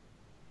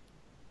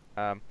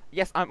 remember.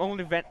 Yes, I'm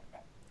only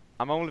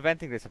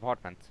renting this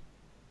apartment.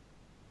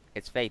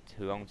 It's Fate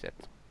who owns it.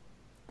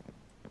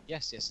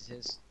 Yes, yes, it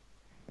is.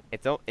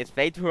 It's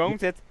Fate who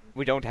owns it.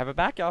 We don't have a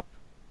backup.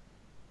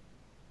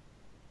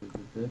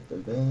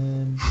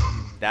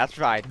 That's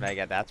right,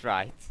 Mega. That's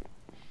right.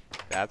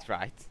 That's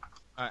right.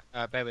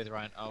 Alright, bear with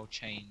Ryan. I'll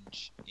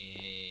change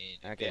in.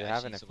 Okay, bit, you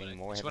have actually, so anything when I-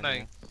 more? so hidden when I-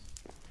 here?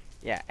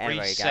 Yeah. Anyway,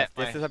 guys, reset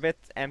this my- is a bit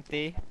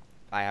empty.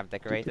 I have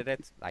decorated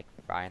it like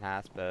Brian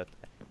has, but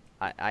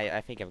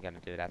I think I'm gonna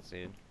do that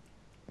soon.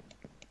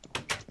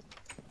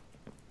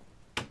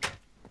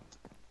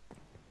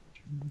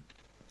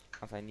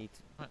 Also, I need.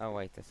 Oh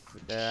wait,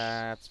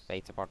 that's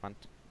Fate's apartment.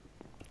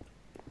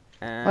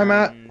 And Hi,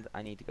 Matt.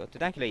 I need to go to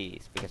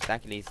Dankelis because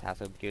Dankelis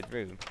has a good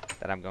room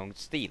that I'm going to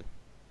steal.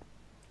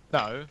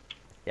 No,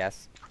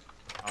 Yes,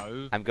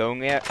 no, I'm going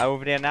there,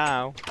 over there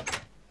now.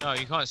 no,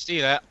 you can't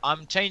steal it.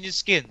 I'm changing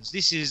skins.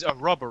 This is a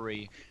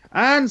robbery.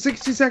 And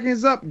 60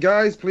 seconds up,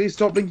 guys. Please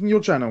stop linking your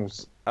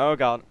channels. Oh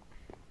god.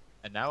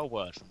 And now a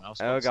word from our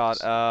Oh god.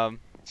 sponsors.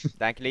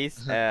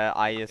 Dankelis,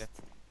 I just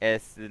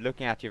is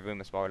looking at your room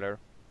a spoiler.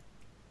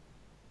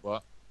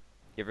 What?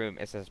 Your room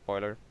is a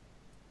spoiler.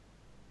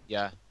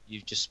 Yeah,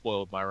 you've just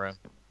spoiled my room.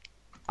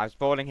 I'm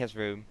spoiling his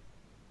room.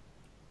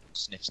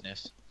 Sniff,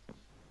 sniff.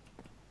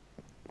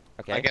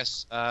 Okay. I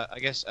guess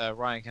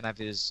Ryan can have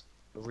his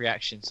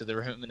reaction to the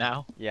room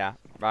now. Yeah,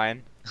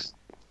 Ryan.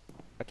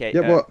 Okay.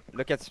 Yeah, what?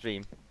 Look at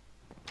stream.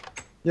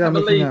 Yeah, I'm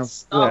looking now.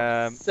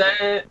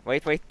 Stop.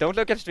 Wait. Don't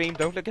look at stream.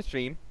 Don't look at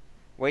stream.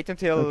 Wait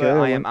until Okay, I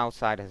I am won't.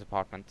 outside his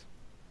apartment.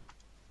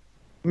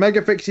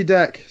 Mega fixie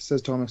deck,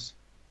 says Thomas.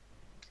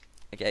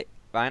 Okay,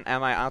 Ryan,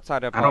 am I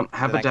outside the I don't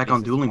have a deck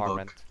on Dueling Book.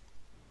 apartment?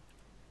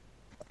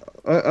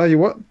 Are you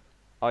what?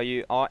 Are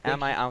you? Or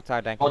am I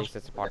outside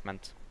Dankelis'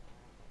 apartment?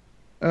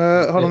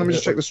 Hold on, let me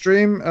just check the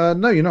stream.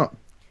 No, you're not.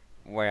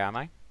 Where am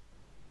I?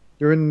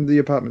 You're in the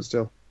apartment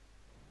still.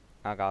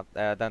 Oh god.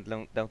 Don't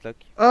look.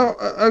 Oh,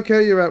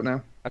 okay, you're out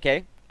now.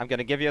 Okay, I'm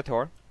gonna give you a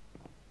tour.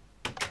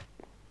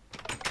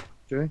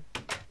 Okay.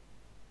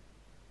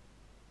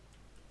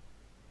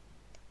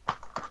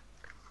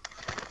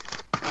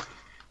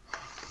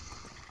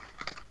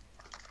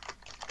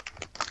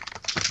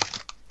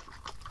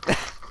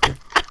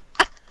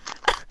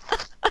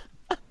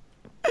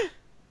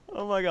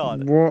 Oh my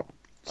god. What?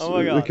 Oh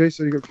my god. Okay,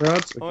 so you got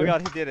cards. Okay. Oh my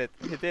god, he did it.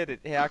 He did it.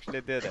 He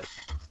actually did it.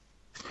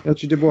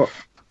 Actually, did what?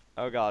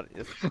 Oh god.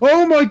 Yes.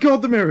 Oh my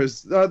god, the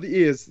mirrors, the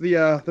ears,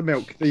 the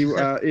milk,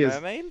 the ears.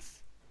 Mermaids?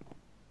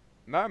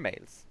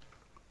 Mermaids.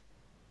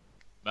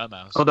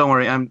 Mouse. Oh, don't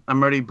worry. I'm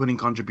already putting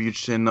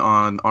contribution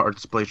on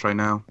Art's place right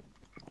now.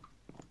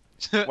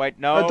 Wait,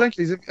 no. Thank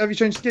you. Have you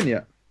changed skin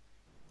yet?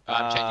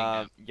 I'm changing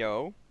now.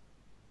 Yo.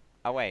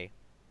 Away.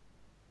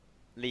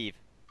 Leave.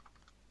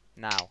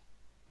 Now.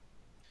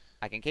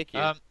 I can kick you.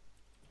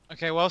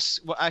 Okay, well,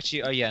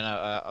 actually, oh yeah,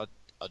 no,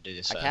 I'll do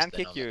this I first. can then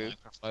kick I'll let you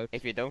Minecraft load.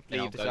 if you don't then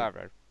leave I'll the go.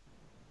 server.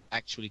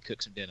 Actually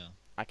cook some dinner.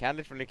 I can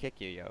literally kick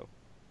you, yo.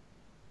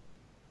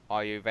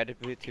 Are you ready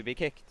to be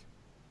kicked?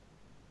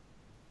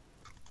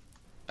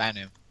 Ban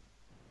him.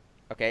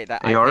 Okay,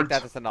 that Hey, I think Art?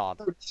 that is a nod.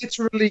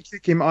 Literally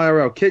kick him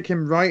IRL. Kick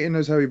him right in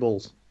those hairy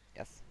balls.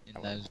 Yes. In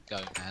those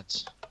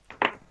gonads.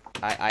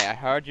 I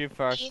heard you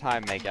first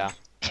time, Mega.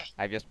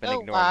 I've just been No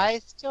ignoring it.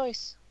 wise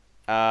choice.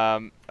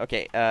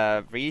 Okay,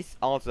 Reese,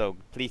 also,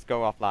 please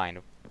go offline.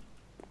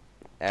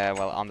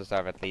 Well, on the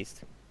server at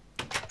least.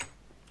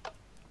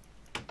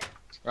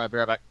 Right, be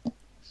right back.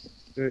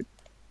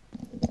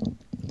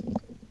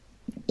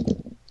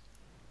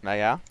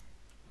 Mega?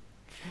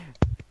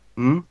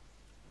 Hmm?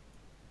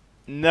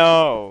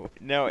 No!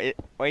 No,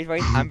 wait,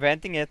 I'm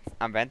renting it.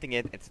 I'm renting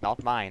it. It's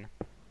not mine.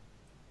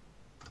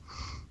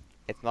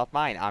 It's not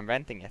mine. I'm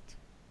renting it.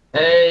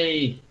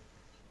 Hey,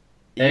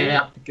 hey, You,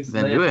 Opticus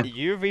Then do Layer. it.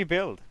 you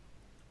rebuild.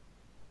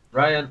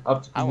 Ryan, I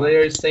Opticus won't. Layer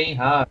is saying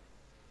hi.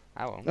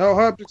 I won't. Oh,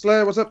 hi, Optic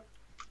Slayer. What's up?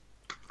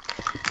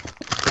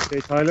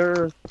 Okay,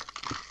 Tyler.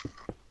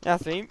 Yeah,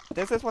 see,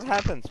 this is what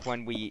happens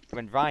when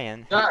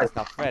Ryan Guys. is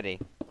not ready.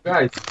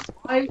 Guys,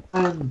 I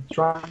am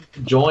trying to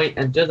join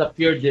and just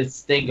appear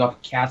this thing of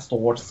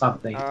castle or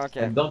something.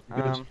 Okay, And don't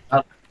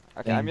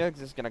Okay, I'm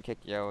just gonna kick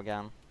you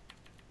again.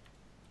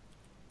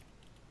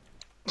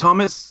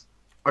 Thomas,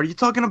 are you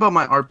talking about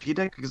my RP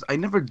deck? Because I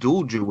never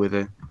dueled you with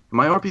it.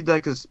 My RP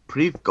deck is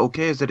pretty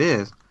okay as it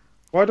is.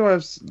 Why do I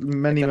have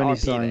many, It's an many RP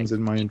signs deck.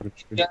 in my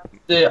inventory? yeah,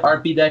 the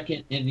RP deck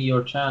in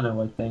your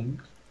channel, I think.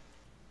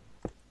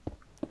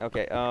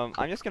 Okay,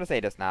 I'm just gonna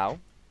say this now,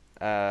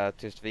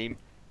 to stream.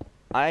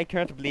 I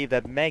currently believe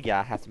that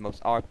Mega has the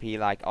most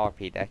RP-like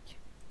RP deck.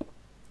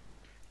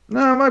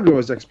 No, my blue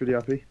eyes deck's pretty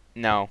happy.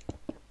 No,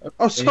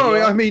 Oh, sorry,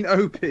 you are. I mean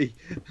OP.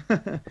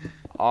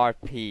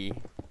 RP.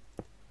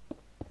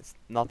 It's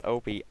not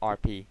OP,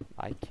 RP,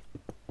 like.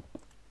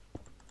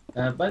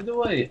 By the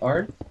way,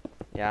 Art,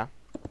 Yeah?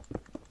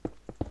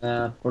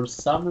 for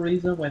some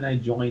reason when I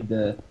joined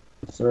the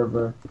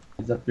server,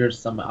 it appears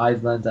some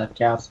islands at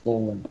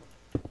castle and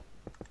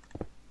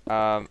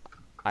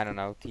I don't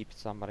know, TP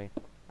somebody.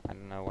 I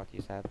don't know what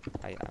you said.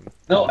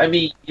 no, I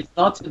mean it's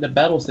not in the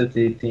Battle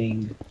City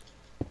thing.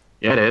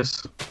 Yeah, it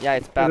is. Yeah,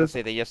 it's Battle is.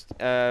 City, just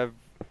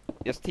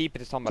TP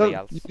to somebody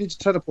else. You need to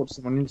teleport to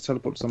someone. You need to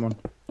teleport to someone.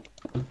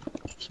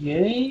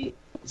 Okay,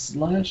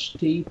 slash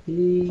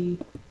TP.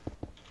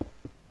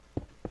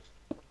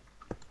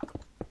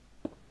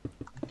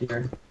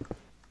 Here.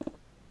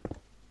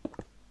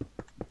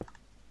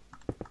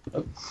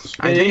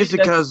 I think it's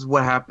Okay, because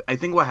what happened. I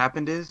think what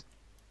happened is,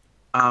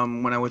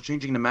 when I was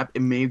changing the map,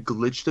 it may have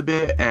glitched a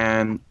bit,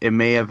 and it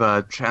may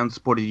have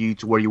transported you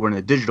to where you were in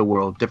a digital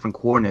world, different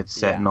coordinates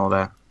set, Yeah. and all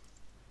that.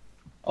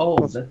 Oh,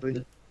 Possibly.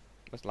 that's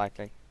Most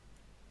likely.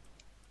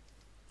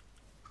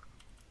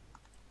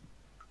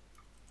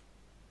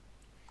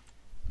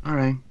 All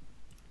right.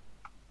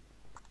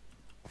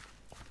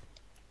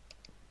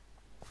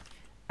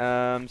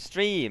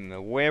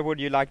 Stream, where would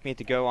you like me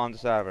to go on the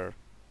server?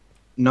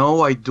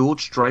 No, I dual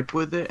stripe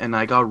with it, and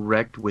I got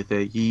wrecked with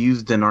it. He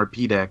used an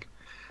RP deck.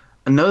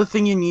 Another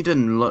thing you need to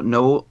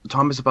know,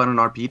 Thomas, about an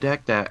RP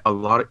deck that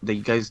that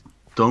you guys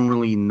don't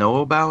really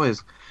know about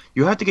is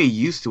you have to get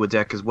used to a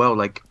deck as well.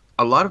 Like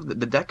a lot of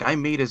the deck I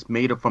made is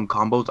made up from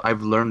combos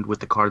I've learned with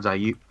the cards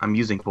I'm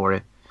using for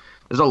it.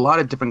 There's a lot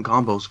of different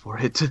combos for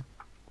it.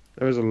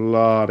 There's a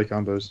lot of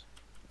combos.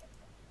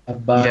 a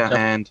bunch Yeah, of-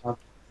 and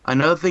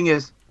another thing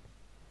is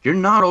you're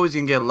not always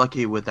gonna get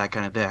lucky with that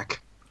kind of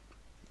deck.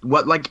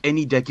 Like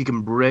any deck, you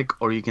can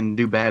brick or you can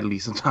do badly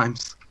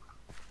sometimes.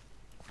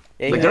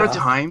 Yeah, Like yeah, there are it's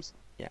just- times.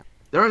 Yeah.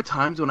 There are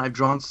times when I've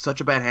drawn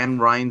such a bad hand.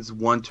 Ryan's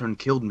one turn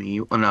killed me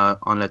on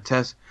a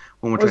test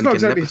when we're Well, it's trying not to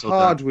get an exactly episode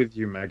hard done. with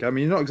you, Meg. I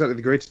mean, you're not exactly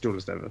the greatest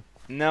duelist ever.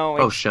 No,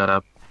 Oh, it's shut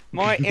up,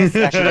 more. It's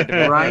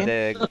actually Ryan?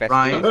 the best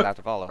Ryan? duelist out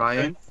of all of them.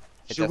 Ryan.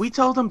 It Should just- we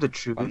tell them the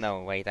truth? Well,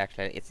 no, wait.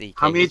 Actually, it's EK.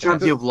 How many It's times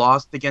just- you've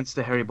lost against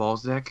the Harry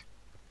Balls deck?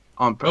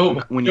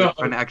 Oh, When you're God.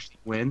 trying to actually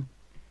win.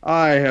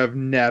 I have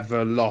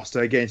never lost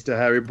against a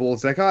Harry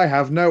Balls deck. I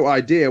have no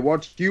idea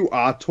what you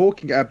are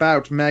talking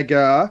about,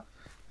 Mega.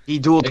 He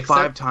dueled Except-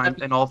 5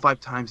 times, and all 5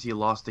 times he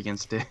lost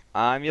against it.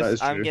 I'm That is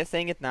just. I'm true.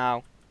 guessing it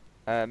now.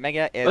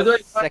 Mega By the way,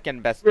 is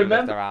second best duelist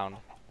remember- around.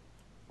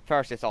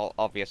 First is all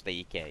obviously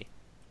EK.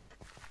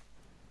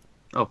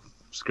 Oh,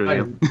 screw I,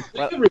 you. do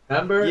Well, you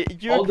remember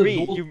You all the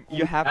agree. duels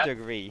You have had to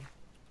agree.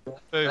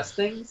 best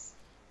things?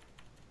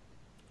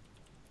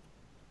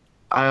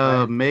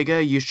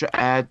 Mega, you should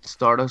add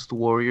Stardust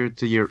Warrior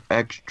to your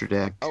extra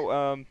deck.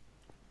 Oh,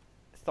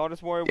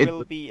 Stardust Warrior It-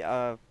 will be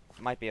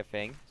might be a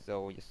thing.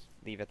 So just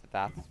leave it at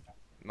that.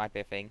 Might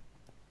be a thing.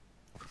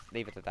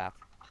 Leave it at that,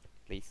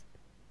 please.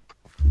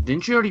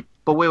 Didn't you already?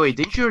 But wait,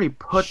 didn't you already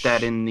put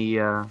that in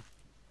the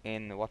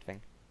In what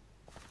thing?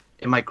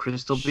 in my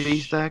Crystal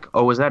Beast deck?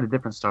 Or was that a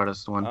different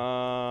Stardust one?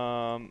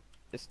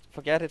 Just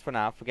forget it for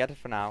now. Forget it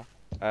for now.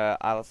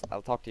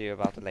 I'll talk to you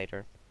about it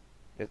later.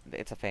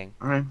 It's a thing.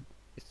 Alright.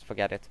 Just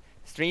forget it.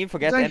 Stream,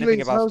 forget Thank you, anything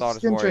Lise. about How's Stardust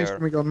skin change Warrior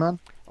for me gone, man?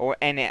 or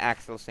any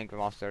Axel Synchro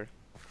Master.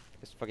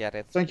 Just forget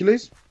it. Thank you,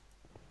 Lise.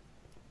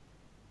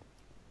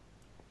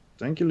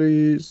 Thank you,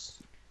 Lise.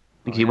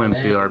 I think he went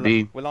man.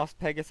 BRB. We lost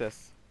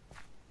Pegasus.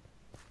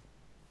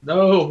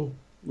 No,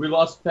 we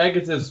lost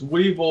Pegasus,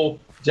 Weevil,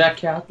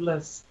 Jack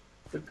Atlas.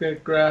 Okay,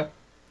 crap.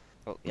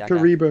 Well, yeah,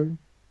 Kuriboh.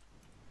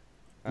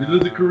 You do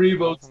the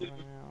Kuriboh too.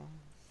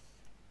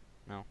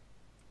 No.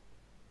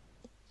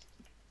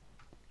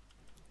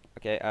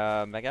 Okay,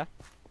 Mega,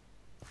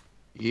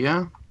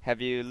 Yeah?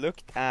 have you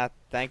looked at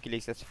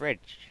Dankelis's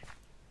fridge?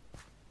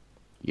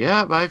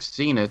 Yeah, I've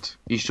seen it.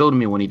 He showed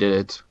me when he did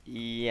it.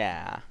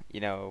 Yeah, you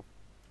know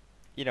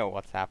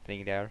what's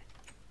happening there.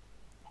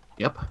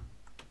 Yep.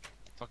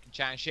 Fucking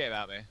chatting shit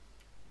about me.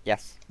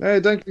 Yes, Hey,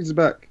 Dankley's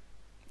back.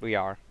 we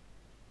are.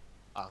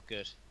 Oh,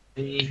 good.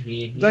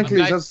 Dankley, glad-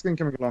 how's the skin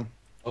coming along?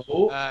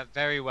 Oh,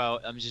 Very well.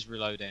 I'm just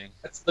reloading.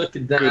 let's look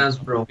at dance,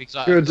 bro. Because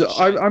I Good. got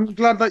shot. I'm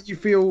glad that you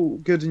feel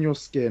good in your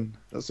skin.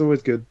 That's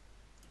always good.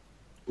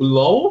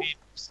 Low?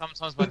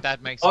 Sometimes my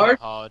dad makes Art- it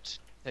hard.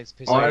 Takes a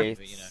piss out of Wait,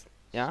 it, you know.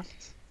 yeah,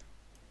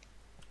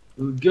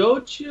 Go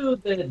to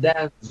the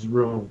dance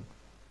room.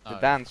 the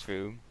Oh. dance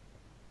room.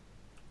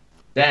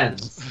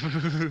 Dance.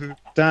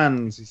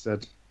 Dan's, he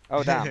said.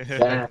 Oh, damn.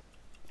 Dance.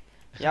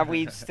 Yeah,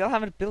 we still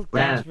haven't built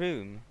Man. dance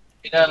room.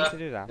 We Yeah, need to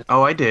do that.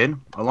 Oh, I did.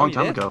 A long you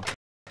time did? ago.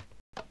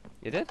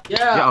 You did?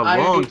 Yeah, a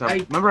long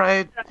time. Remember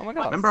I Oh my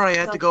god.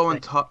 had to go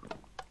and talk.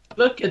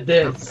 Look at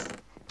this.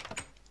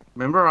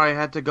 Remember I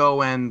had to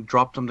go and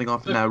drop something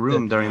off in that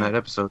room during that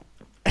episode.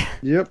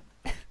 Yep.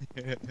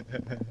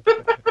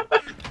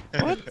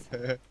 What?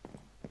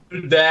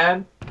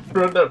 Dan,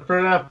 front of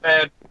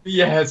fan.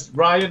 Yes,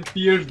 Ryan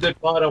Pierce the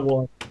bottom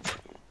one.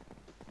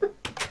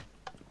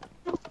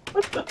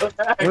 What the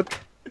heck? What?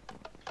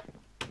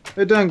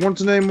 Hey, Dank, want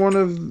to name one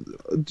of...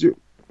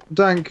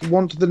 Dank,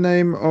 want the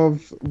name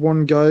of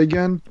one guy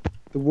again?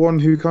 The one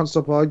who can't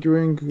stop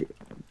arguing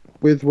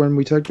with when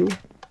we tag duel?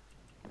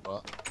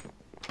 What?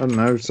 I don't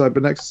know,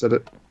 Cybernex said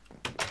it.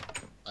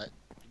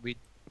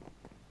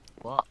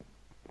 What?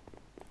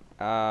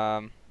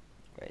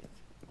 Wait.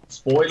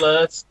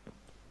 Spoilers.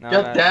 No,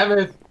 God no. damn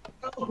it.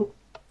 No.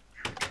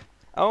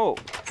 Oh,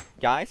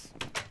 guys.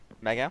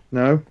 Mega.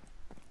 No?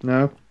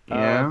 No?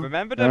 Yeah.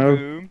 Remember the No.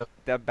 room?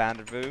 The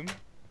abandoned room?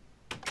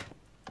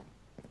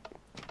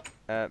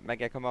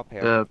 Mega, come up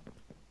here.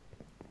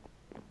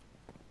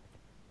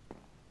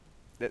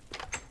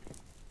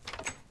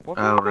 What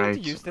were Oh, we going right. to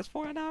use this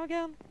for now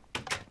again?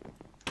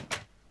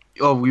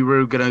 Oh, we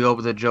were gonna go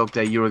with the joke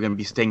that you were gonna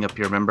be staying up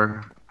here,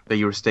 remember? That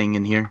you were staying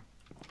in here,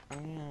 Oh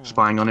yeah.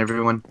 spying on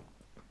everyone.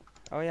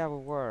 Oh yeah, we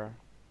were.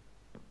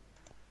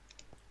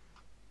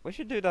 We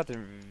should do that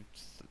in...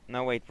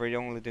 No wait, we're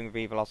only doing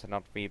Revelocity,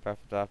 not Rebirth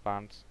of the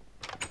Earthbounds.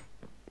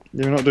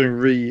 You're not doing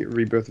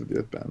Rebirth of the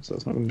Earthbound, so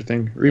that's not going to be a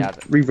thing. Yeah,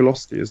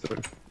 Re-Velocity is though.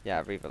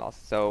 Yeah,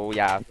 Revelocity. So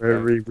yeah. Where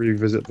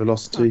revisit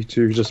Velocity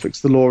to just fix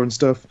the lore and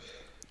stuff.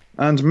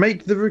 And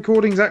make the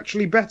recordings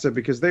actually better,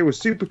 because they were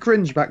super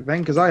cringe back then,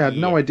 because I had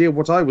no Yeah. idea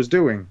what I was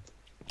doing.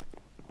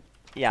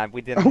 Yeah,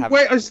 we didn't Oh, have...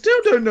 wait, I still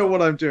don't know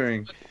what I'm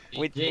doing.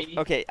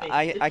 Okay,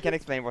 I can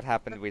explain what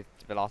happened with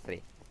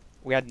Velocity.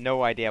 We had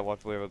no idea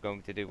what we were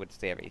going to do with the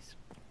series.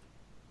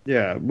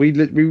 Yeah, we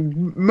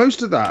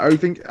most of that, I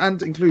think,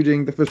 and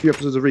including the first few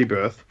episodes of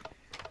Rebirth,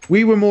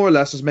 we were more or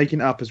less just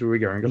making up as we were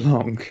going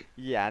along.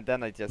 Yeah, and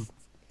then I just...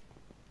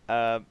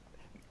 Okay,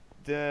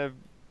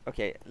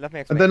 let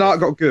me explain And then this. art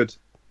got good.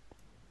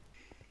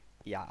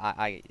 Yeah,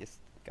 I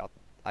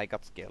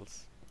got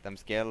skills. Them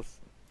skills.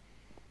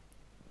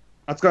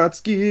 I've got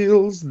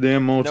skills, they're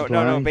No,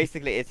 multiplying.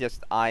 basically it's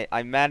just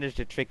I managed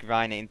to trick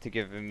Ryan into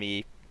giving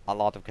me a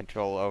lot of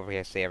control over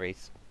his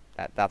series.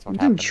 That's what I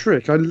didn't happened.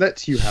 trick, I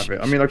let you have it.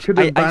 I mean, I could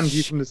have I banned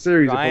you from the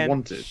series if I Ryan,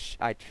 wanted.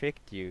 I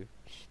tricked you.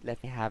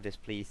 Let me have this,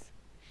 please.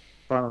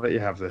 Fine, I'll let you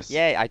have this.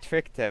 Yay, I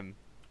tricked him.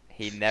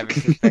 He never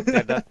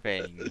suspected a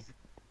thing.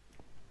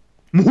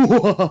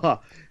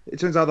 It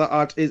turns out that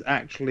art is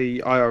actually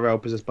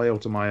IRL possessed by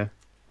Ultimaya.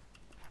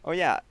 Oh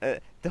yeah,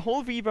 the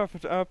whole Rebirth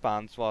of the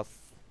Earthbounds was...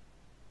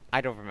 I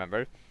don't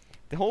remember.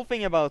 The whole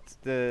thing about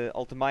the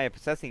Ultimaya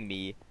possessing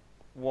me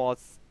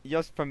was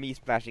just from me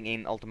splashing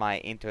in Ultimaya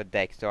into a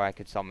deck so I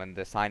could summon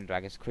the Sign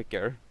Dragons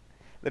quicker.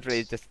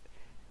 Literally just...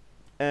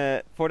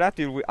 for that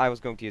dude, I was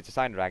going to use the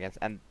Sign Dragons,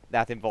 and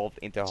that involved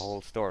into a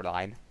whole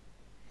storyline.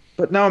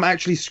 But now I'm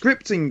actually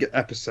scripting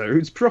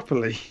episodes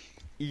properly.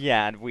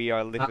 Yeah, and we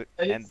are literally...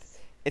 and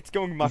it's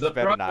going much the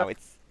better now. progress.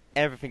 It's...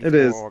 Everything It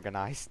is is. more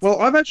organized.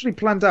 Well, I've actually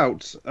planned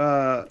out.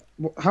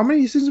 How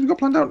many seasons have we got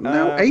planned out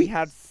now? We 8?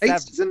 had 8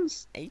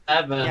 seasons? 8?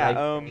 7, Yeah,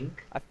 I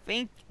think. I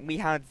think we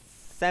had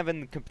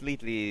 7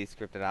 completely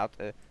scripted out.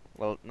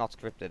 Well, not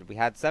scripted. We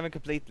had 7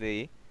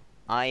 completely.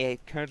 I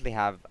currently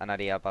have an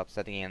idea about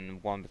setting in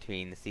one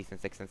between season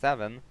 6 and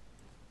 7.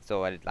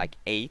 So I did like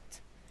 8.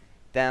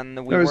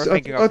 Then we No, were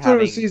thinking I of thought it having...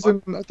 was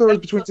season. I thought it was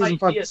between That's the season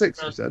 5 idea, and 6.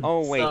 You man. said.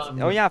 Oh wait,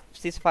 Some- oh yeah,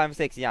 season 5 and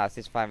 6, yeah,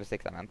 season 5 and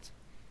 6 I meant.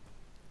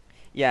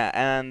 Yeah,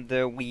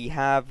 and we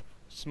have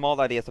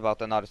small ideas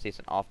about another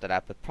season after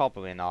that, but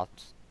probably not.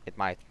 It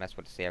might mess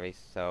with the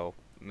series, so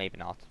maybe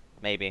not.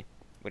 Maybe.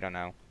 We don't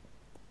know.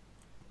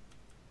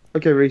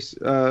 Okay, Reese.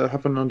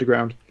 Have fun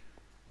underground.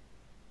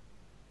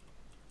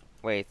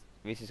 Wait,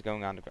 this is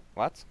going underground.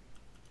 What?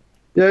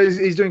 Yeah,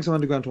 he's doing some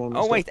underground tournament.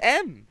 Oh stuff. wait,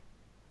 M!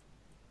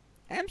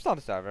 M's not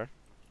a server.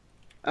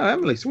 Oh,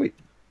 Emily, sweet.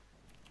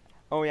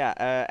 Oh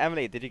yeah,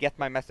 Emily, did you get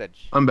my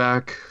message? I'm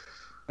back.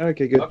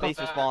 Okay, good. Welcome Please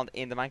back. respond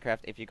in the Minecraft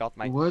if you got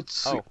my.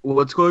 What's Oh.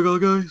 what's going on,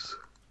 guys?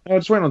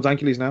 Just waiting on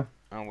Dankiles now.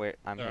 Oh wait,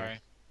 I'm here. Sorry.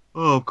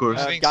 Oh, of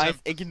course. think Guys, some-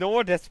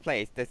 ignore this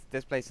place.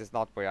 This place is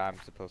not where I'm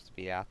supposed to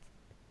be at.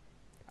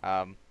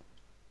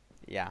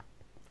 Yeah.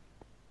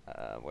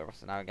 Where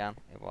was it now again?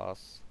 It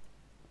was.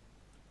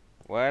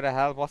 Where the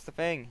hell was the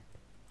thing?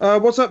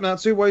 What's up,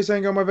 Natsu? Why are you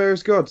saying on my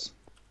various gods?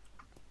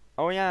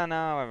 Oh yeah,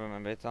 now I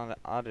remember. It's on the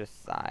other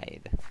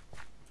side.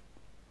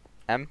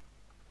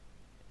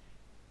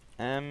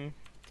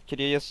 Could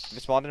you just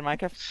respond in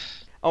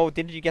Minecraft? Oh,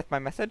 didn't you get my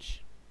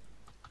message?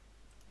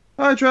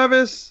 Hi,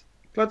 Travis.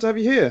 Glad to have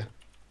you here.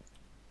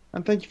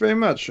 And thank you very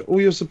much. All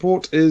your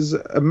support is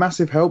a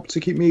massive help to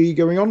keep me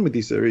going on with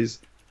these series.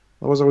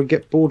 Otherwise, I would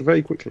get bored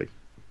very quickly.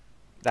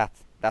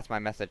 That's my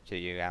message to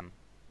you,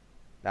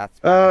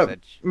 That's my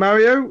message.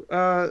 Mario,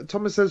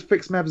 Thomas says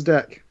fix Mav's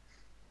deck.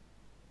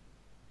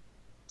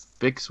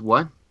 Fix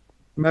what?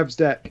 Mav's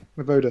deck,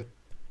 Mavoda.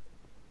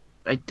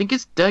 I think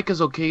his deck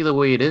is okay the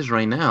way it is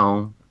right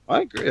now.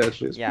 I agree,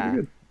 actually. It's Yeah. pretty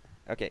good.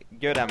 Okay,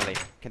 good, Emily.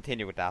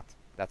 Continue with that.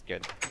 That's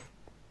good.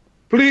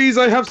 Please,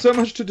 I have so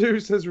much to do,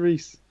 says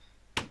Reese.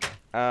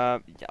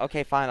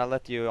 Okay, fine, I'll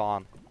let you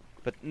on.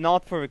 But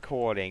not for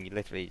recording,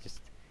 literally.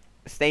 Just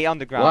stay on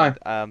the ground.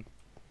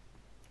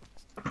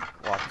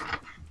 What?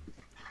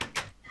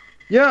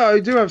 Yeah, I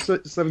do have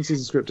 7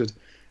 seasons scripted.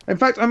 In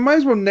fact, I might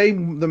as well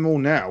name them all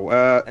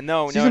now.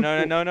 No, season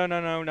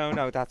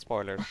no, that's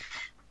spoilers.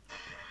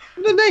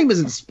 The name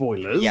isn't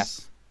spoilers.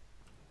 Yes.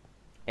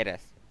 It is.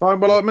 Fine,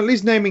 well, I'm at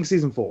least naming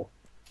season 4.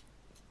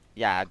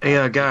 Yeah.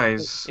 Hey,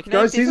 guys. You can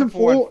Guys, name season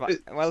four. four And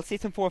well,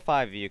 season 4 and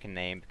 5 you can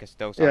name because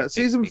those are. Yeah, big,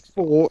 season big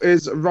 4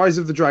 is Rise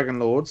of the Dragon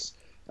Lords,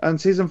 and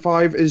season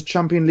 5 is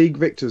Champion League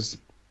Victors.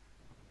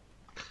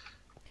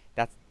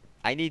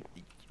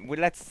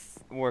 Let's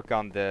work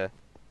on the.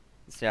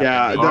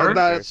 Yeah, League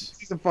that Victors.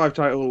 season 5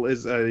 title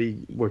is a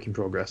work in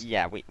progress.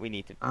 Yeah, we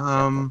need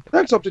to.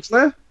 Thanks, Optic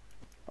Slayer.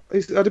 I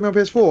did my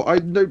PS4. I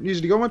don't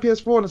usually go on my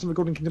PS4 unless I'm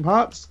recording Kingdom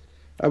Hearts,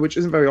 which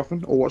isn't very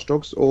often, or Watch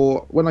Dogs,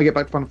 or when I get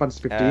back to Final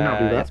Fantasy 15, I'll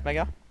do that. Yes,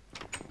 Mega.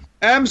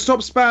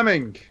 Stop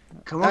spamming!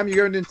 Come on, you're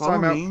going into follow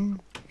timeout. me.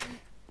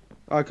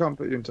 I can't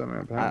put you in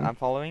timeout, apparently. I'm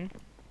following.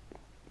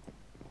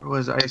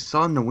 I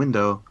saw in the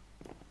window.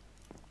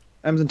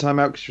 M's in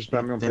timeout because you're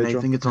spamming on And I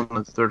Patreon. think it's on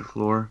the 3rd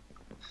floor.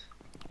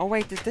 Oh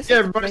wait, is this? Yeah, the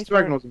everybody's place where-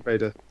 Dragon Lords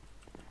Invader.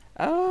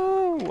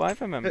 Oh, I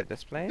remember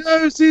this place.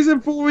 No, season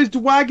 4 is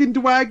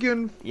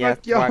Dwagon. Yeah,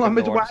 Fuck yeah, I'm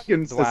a Dwagon Lords.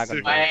 Dwagon.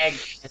 Dwagon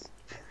Lords.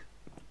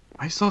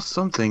 I saw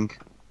something.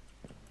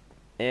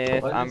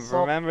 If What I'm is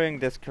up? remembering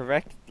this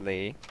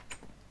correctly,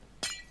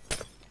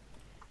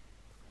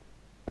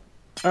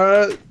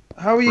 How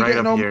are you Right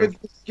getting up on here.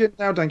 with the skin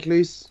now,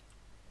 Dankiles?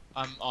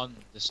 I'm on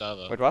the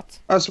server. wait, what?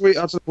 Sweet,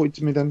 I'll teleport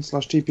to me then,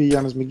 /TP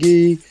Yamas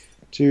McGee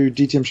to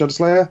DTM Shadow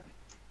Slayer.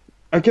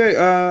 Okay,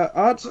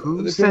 Art,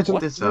 Who if you want set to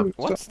this up?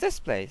 What's this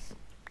place?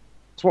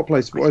 What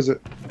place? What is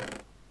it?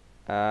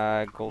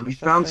 Gold. We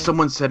found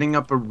someone setting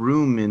up a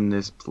room in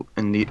this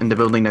in the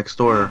building next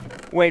door.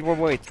 Wait.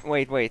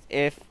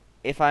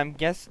 If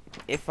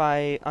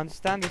I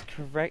understand this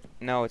correct,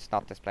 no, it's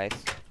not this place.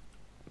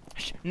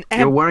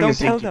 You're wearing a don't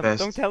tell safety them. vest.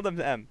 Don't tell them,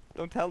 Em.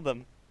 Don't tell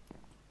them.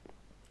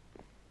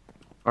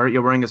 Art,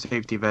 you're wearing a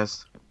safety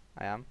vest.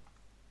 I am.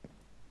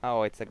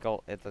 Oh, it's a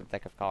gold. It's a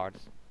deck of cards.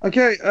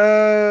 Okay,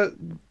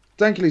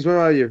 Dankiles, where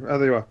are you? Oh,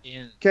 there you are.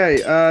 Ian, Okay,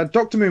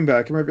 Dr.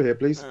 Moonbear, come over here,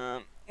 please.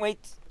 Wait.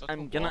 Dr.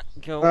 I'm gonna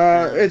what?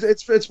 go.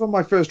 It's from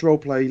my first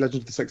roleplay,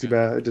 Legend of the Sexy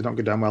Bear. It did not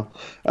go down well.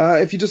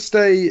 If you just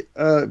stay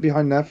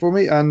behind there for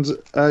me, and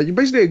you're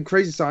basically a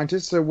crazy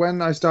scientist, so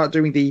when I start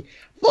doing the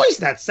voice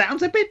that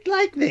sounds a bit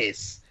like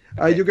this,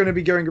 you're going to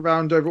be going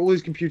around over all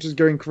these computers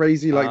going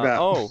crazy like that.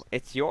 Oh,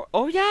 it's your.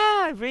 Oh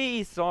yeah,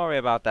 really sorry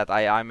about that.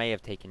 I may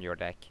have taken your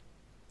deck.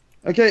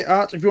 Okay,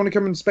 Art, if you want to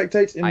come and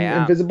spectate in I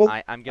am. Invisible.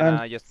 I'm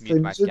gonna and just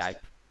mute my same Skype.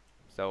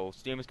 So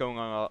stream is going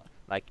on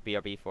like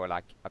BRB for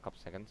like a couple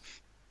seconds.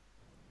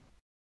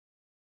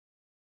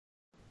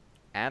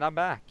 And I'm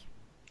back.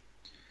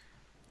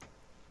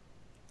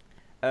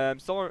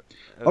 So.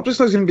 Optic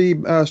Slayer's going to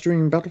be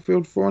streaming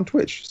Battlefield 4 on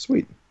Twitch.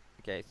 Sweet.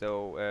 Okay,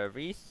 so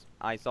Reese,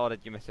 I saw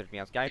that you messaged me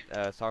on Skype.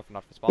 Sorry for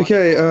not responding.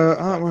 Okay, or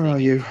Art, where seeing are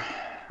it. you?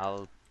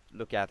 I'll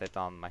look at it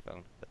on my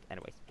phone. But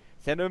anyways,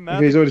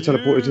 Okay, he's already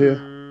teleported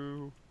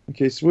here.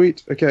 Okay,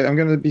 sweet. Okay, I'm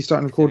going to be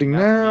starting recording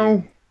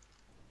now.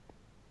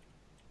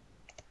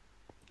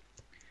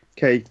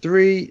 Okay,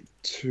 3,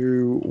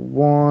 2,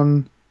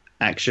 1,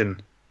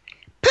 action.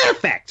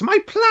 Perfect! My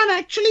plan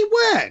actually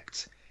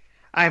worked!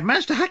 I've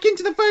managed to hack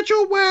into the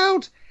virtual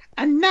world,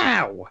 and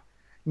now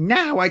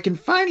I can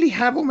finally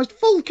have almost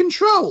full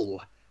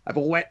control. I've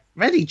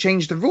already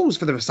changed the rules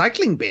for the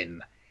recycling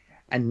bin,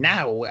 and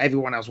now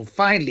everyone else will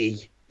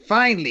finally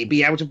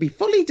be able to be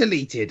fully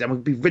deleted, and we'll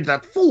be rid of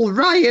that fool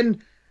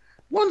Ryan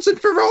once and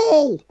for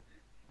all.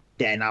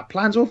 Then our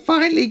plans will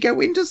finally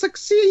go into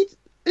succession.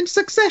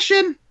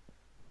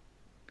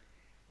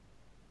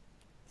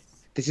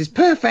 This is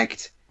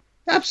perfect.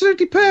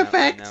 Absolutely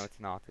perfect. No, it's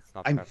not. It's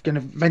not. I'm perfect. going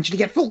to eventually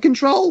get full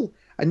control.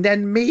 And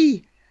then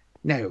me.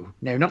 No,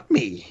 not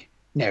me.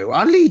 No,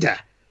 our leader.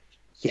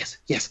 Yes.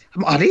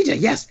 Our leader,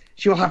 yes.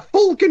 She will have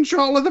full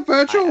control of the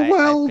virtual I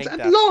world think at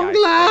that long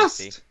guy's last.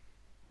 crazy.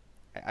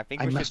 I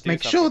think I we should must do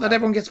make sure something that about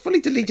everyone it. gets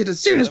fully deleted as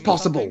soon Kill as him or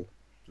something, possible.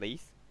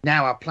 Please.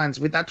 Now our plans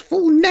with that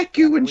full Neku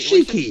Yeah, and we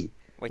should- Shiki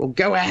wait. will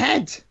go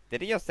ahead.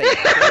 Did he just say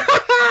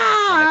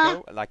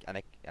Neko? Like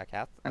a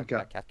cat? Okay.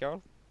 A cat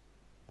girl?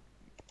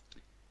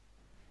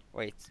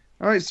 Wait.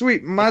 All right,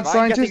 sweet. Mad is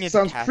Ryan getting scientist into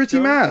sounds cat pretty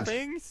girl mad.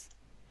 Things?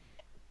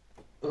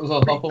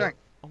 Oh, Thanks.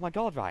 Oh my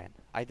god, Ryan.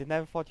 I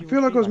never thought you I feel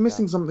would like be I was that.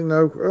 missing something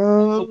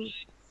though.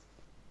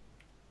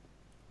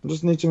 I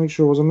just need to make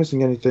sure I wasn't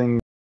missing anything.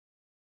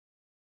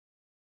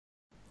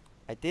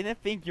 I didn't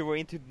think you were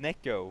into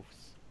Nekos.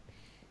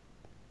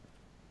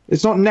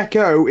 It's not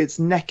Neko, it's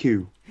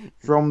Neku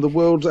from The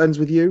World Ends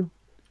With You.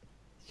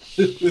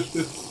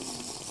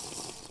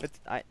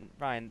 But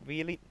Ryan,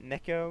 really?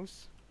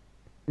 Nekos?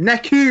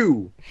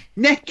 Neku!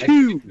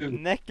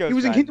 Nekos, He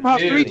was in Ryan, Kingdom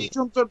Hearts 3 really?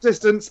 Drums Up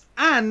Distance,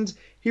 and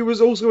he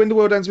was also in The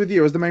World Ends With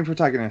You as the main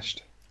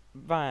protagonist.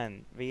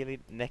 Ryan, really?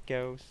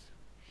 Nekos?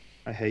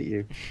 I hate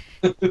you.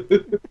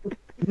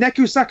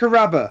 Neku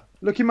Sakuraba.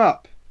 Look him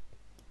up.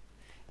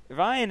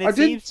 Ryan, I it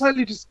didn't seems... tell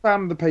you to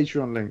spam the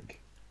Patreon link.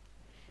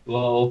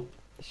 Lol.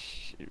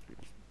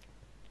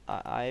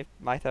 I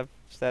might have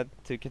said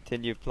to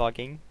continue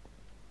plugging.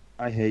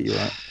 I hate you,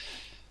 right?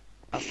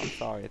 I'm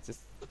sorry, it's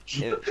just...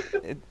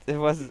 It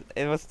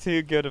was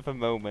too good of a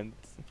moment.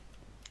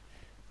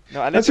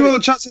 No, I Let's see what literally...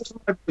 the chat says for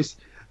my voice.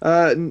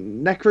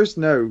 Necros?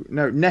 No.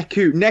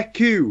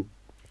 Neku.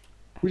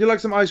 Would you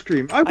like some ice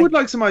cream? I would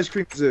like some ice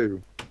cream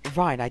too.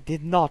 Ryan, I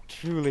did not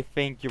truly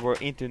think you were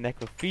into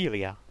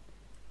necrophilia.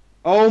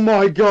 Oh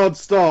my god,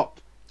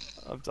 stop.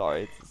 I'm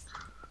sorry, it's just...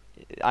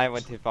 I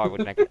went too far with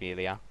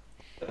necrophilia.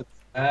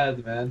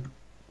 Bad, man.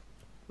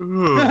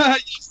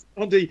 Yes,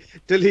 Andy.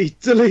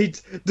 Delete.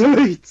 Delete.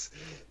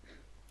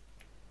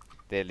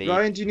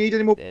 Ryan, do you need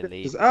any more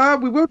Delete. pictures?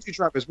 We will do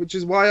Travis, which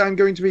is why I'm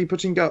going to be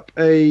putting up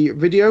a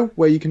video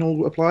where you can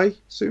all apply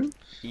soon.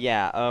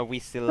 Yeah, we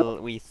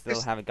still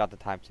haven't got the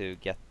time to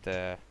get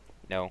the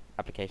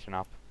application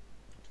up.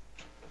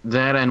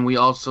 That, and we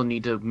also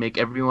need to make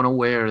everyone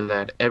aware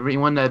that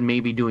everyone that may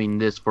be doing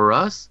this for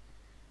us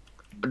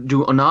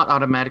do not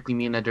automatically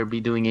mean that they'll be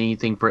doing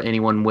anything for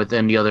anyone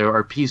within the other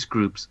RPs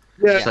groups,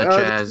 Yeah, such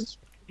as...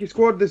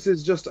 Squad, this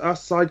is just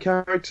us side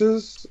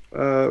characters.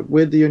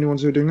 We're the only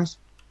ones who are doing this.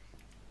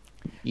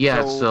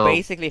 Yeah, so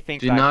basically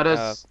think do like,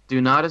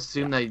 not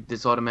assume that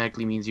this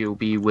automatically means you'll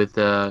be with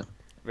Richard,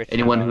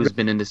 anyone who's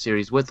been in the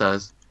series with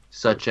us,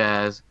 such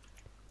as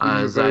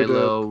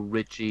Xylo,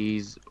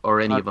 Richie's,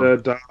 or any of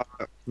them.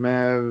 Dark,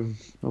 Mev,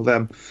 all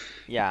them.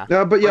 Yeah.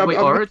 But yeah, Wait,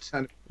 I'm- Art?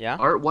 Yeah.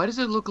 Art, why does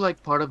it look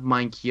like part of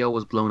mine Kia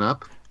was blown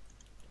up?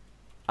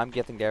 I'm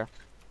getting there.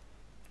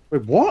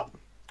 Wait, what?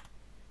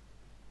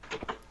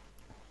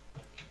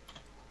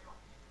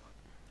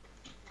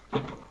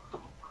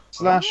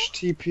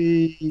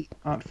 /TP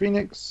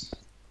Artfenix.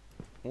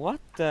 What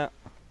the?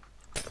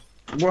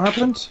 What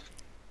happened?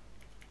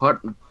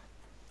 Part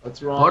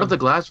What's wrong? part of the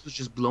glass was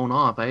just blown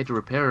off. I had to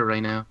repair it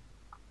right now.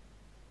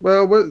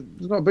 Well,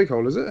 there's not a big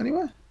hole, is it,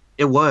 anywhere?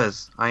 It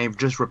was. I have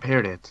just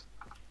repaired it.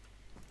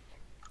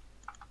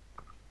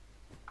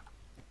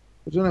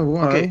 I don't know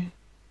why. Okay.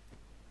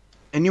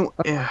 And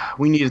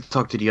we need to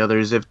talk to the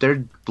others. If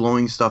they're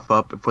blowing stuff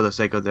up for the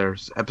sake of their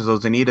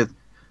episodes, they need to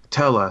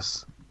tell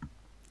us.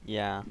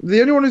 Yeah.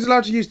 The only one who's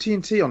allowed to use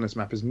TNT on this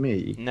map is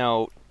me.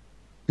 No.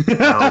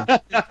 No. No,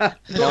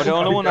 the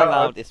only one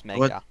allowed is Mega.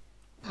 What?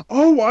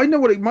 Oh, I know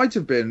what it might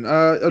have been.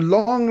 A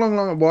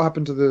long... What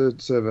happened to the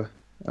server?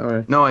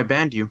 Alright. No, I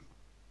banned you.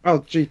 Oh,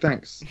 gee,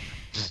 thanks.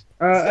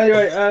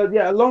 Anyway,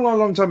 yeah, a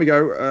long time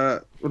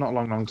ago. Well, not a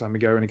long time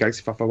ago in a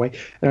galaxy far, far away.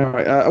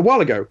 Anyway, a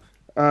while ago.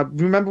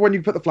 Remember when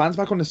you put the plans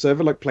back on the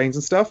server, like planes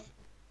and stuff?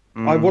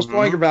 I was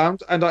flying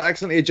around and I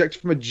accidentally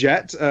ejected from a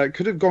jet.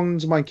 Could have gone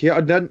to my Kia.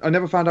 I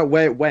never found out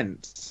where it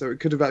went, so it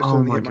could have Oh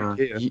accidentally my hit my god.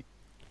 Kia.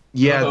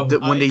 Yeah, Oh,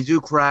 when they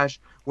do crash,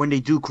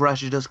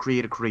 it does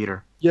create a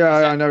crater. Yeah,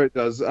 I know it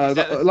does.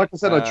 Like I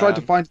said, I tried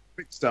to find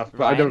fix stuff,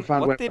 but I never Ryan,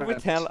 found where what did it we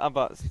went.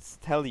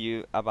 tell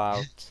you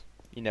about,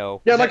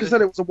 Yeah, like I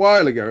said, it was a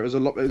while ago. It was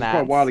quite a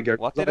plans? while ago.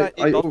 What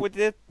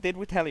did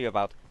we tell you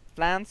about?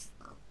 Plans,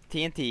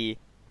 TNT,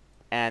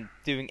 and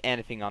doing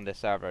anything on the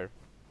server.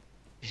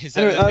 Is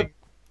that the Anyway, thing?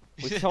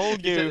 We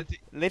told Is that you.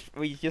 the thi-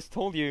 We just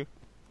told you,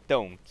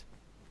 don't.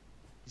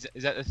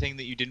 is that the thing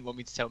that you didn't want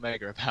me to tell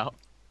Mega about?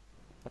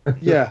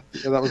 Yeah,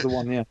 that was the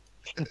one. Yeah,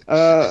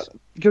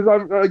 because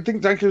I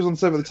think Dank was on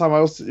server at the time. I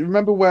also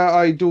remember where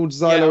I dueled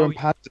Xylo and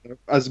Panda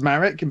as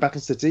Marek in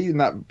Battle City in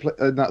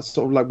that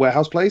sort of like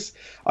warehouse place.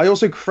 I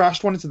also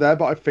crashed one into there,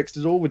 but I fixed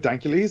it all with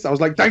Dankules. I was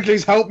like,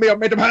 Dankules, help me! I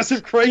made a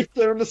massive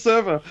crater on the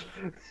server.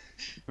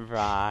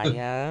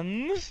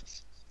 Ryan.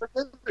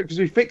 Because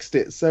we fixed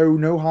it, so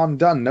no harm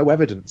done, no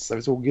evidence, so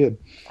it's all good.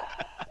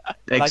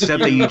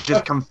 Except that you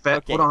just confess.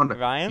 Okay, Hold on.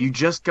 Ryan. You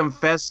just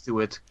confessed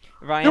to it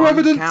Ryan. No on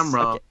evidence!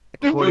 camera,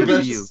 Okay, according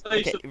to you.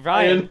 Okay,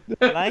 Ryan,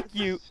 like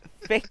you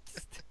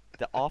fixed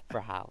the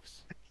opera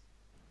house.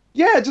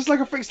 Yeah, just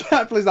like I fixed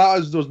that place. That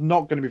was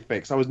not going to be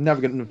fixed. I was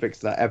never going to fix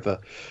that ever.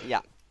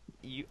 Yeah.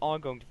 you are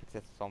going to fix it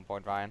at some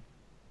point, Ryan.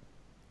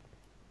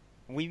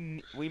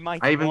 We might.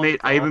 I even want made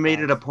the I even made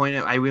it a Artfenix. point.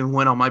 I even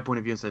went on my point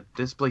of view and said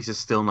this place is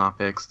still not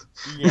fixed.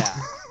 Yeah.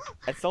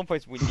 At some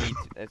point we need.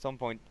 At some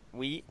point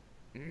we,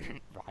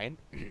 Ryan,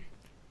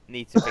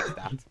 need to fix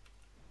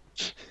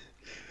that.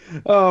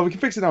 Oh, we can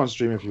fix it now on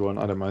stream if you want.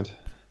 I don't mind.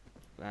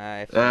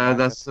 If you want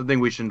That's it. something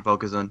we shouldn't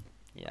focus on.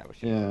 Yeah, we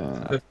should.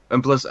 Yeah.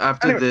 And plus,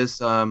 after Anyway.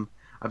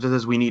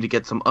 this, we need to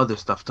get some other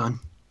stuff done.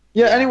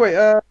 Yeah. Yeah. Anyway,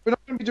 we're not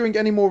going to be doing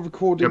any more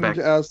recording You're back.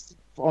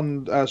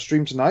 on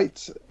stream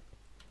tonight.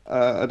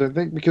 I don't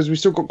think, because we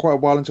still got quite a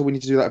while until we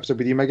need to do that episode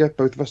with you, Mega.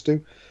 Both of us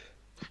do.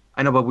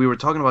 I know, but we were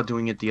talking about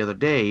doing it the other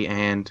day,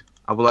 and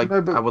I would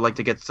like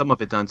to get some of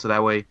it done, so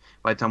that way,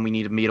 by the time we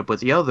need to meet up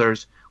with the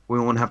others, we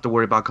won't have to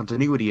worry about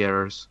continuity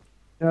errors.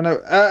 No.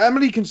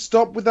 Emily can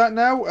stop with that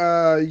now.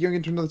 You're going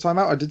into another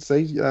timeout. I did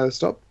say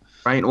stop.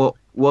 Right? Well,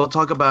 we'll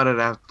talk about it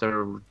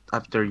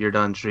after you're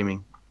done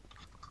streaming.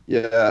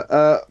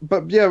 Yeah.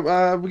 But yeah,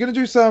 we're going to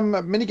do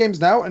some mini games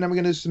now, and then we're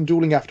going to do some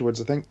dueling afterwards,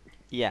 I think.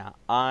 Yeah.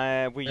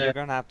 You're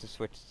gonna have to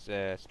switch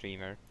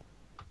streamer.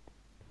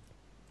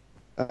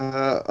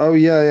 Oh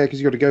yeah, because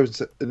you got to go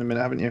in a minute,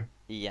 haven't you?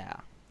 Yeah.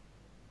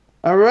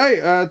 All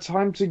right.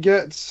 Time to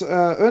get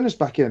Ernest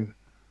back in.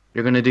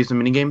 You're gonna do some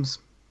mini games?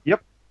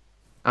 Yep.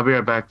 I'll be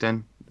right back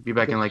then. Be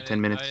back in like 10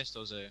 minutes. Ernest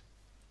or Zoo?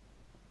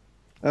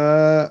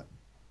 I've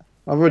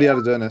already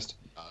added Ernest.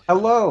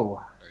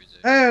 Hello. Or is it-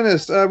 Hey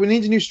Ernest, we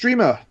need a new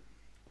streamer.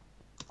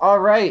 All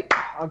right,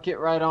 I'll get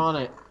right on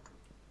it.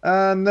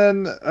 And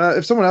then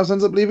if someone else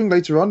ends up leaving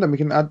later on, then we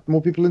can add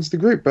more people into the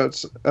group.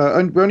 But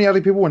we're only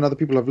adding people when other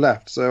people have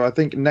left. So I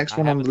think next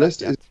one on the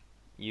list is.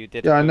 You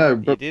did. Yeah, I know, You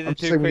but did I'm it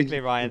too saying we need quickly,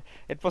 to- Ryan.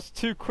 It was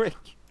too quick.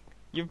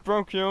 You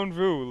broke your own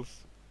rules.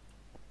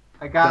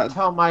 I gotta That-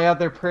 tell my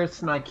other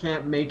person I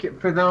can't make it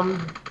for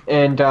them,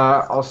 and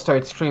I'll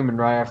start streaming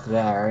right after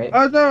that. All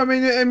right? No, I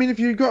mean, if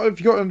you got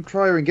a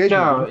prior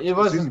engagement. No, it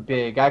wasn't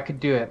big. I could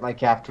do it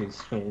like after the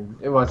stream.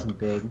 It wasn't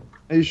big.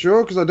 Are you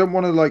sure? Because I don't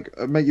want to like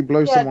make you blow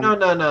Yeah, someone.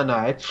 no.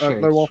 It's sure.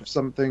 Blow it's off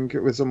something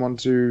with someone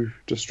to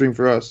stream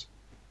for us.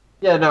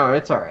 Yeah, no,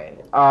 it's all right.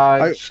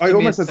 I Just give me a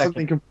almost said second.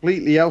 something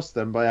completely else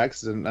then by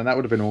accident, and that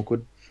would have been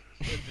awkward.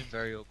 It would have been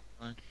very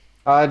awkward.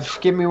 Fine.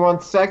 Just give me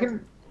 1 second.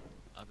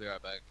 I'll be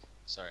right back.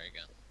 Sorry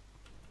again.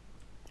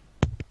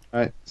 All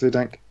right, see you,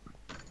 Dank.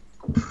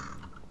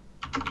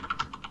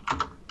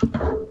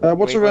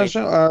 What's Wait, around wait.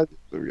 channel?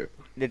 There we go.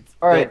 Did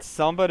Alright.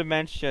 somebody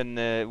mention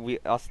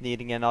us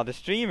needing another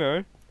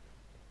streamer?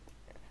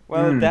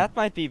 Well, that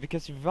might be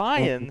because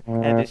Ryan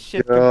and his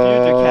shit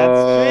computer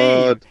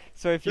can't stream.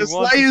 So if you The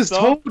want to Slayers stop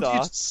told you to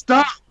that,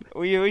 stop.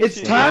 we It's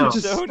should time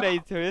to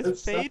donate to his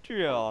It's time.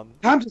 Patreon.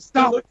 Time to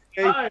stop.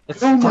 Okay?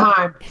 It's No more.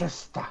 time to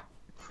stop.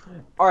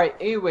 All right.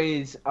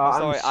 Anyways,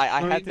 Sorry,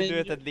 I'm I had to do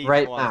it streaming at least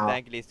right once. now.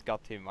 Thank least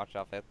got too much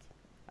of it.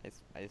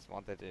 I just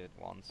wanted to do it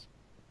once.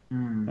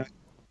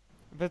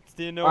 But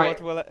do you know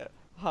Alright. what will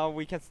how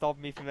we can stop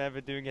me from ever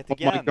doing it Oh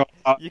my again?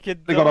 God. You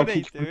can I gotta donate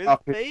keep to his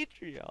up.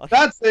 Patreon.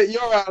 That's it.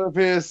 You're out of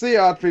here. See you,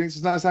 Artfenix.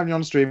 It's nice having you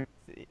on stream.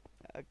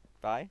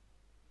 Bye.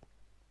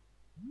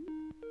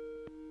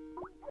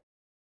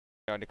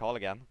 You're on the call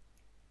again.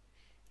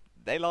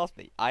 They lost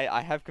me.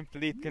 I have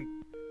complete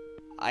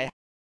I have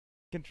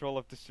control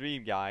of the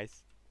stream,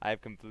 guys. I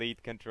have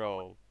complete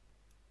control.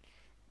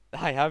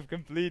 I have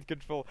complete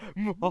control.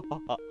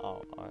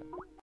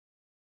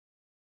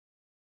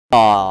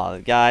 Oh,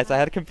 guys, I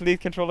had complete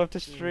control of the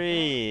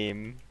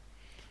stream.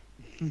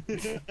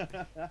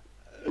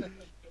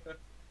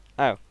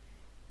 Oh.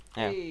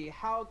 Hey,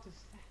 how to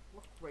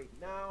look right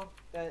now?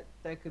 That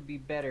could be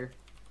better.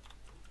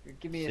 Here,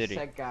 give me City. a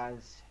sec,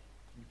 guys.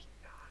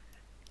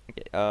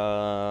 Okay.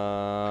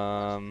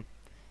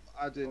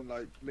 Add in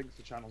like links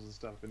to channels and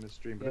stuff in the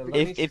stream. Yeah, But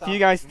let me If stop. you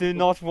guys do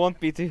not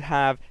want me to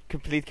have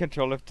complete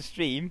control of the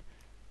stream,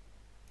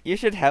 you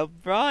should help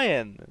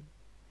Brian.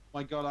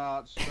 my God,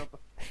 Art, shut up.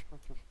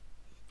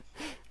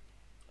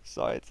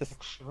 Sorry,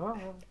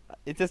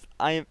 it's just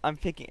I'm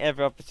picking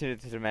every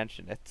opportunity to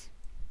mention it.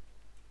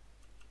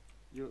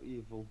 You're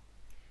evil.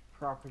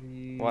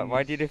 Properties.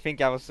 Why did you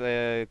think I was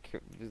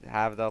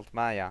have the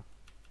Altmaya?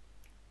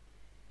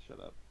 Shut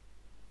up.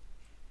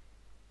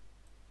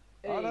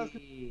 Oh, that's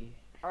Hey.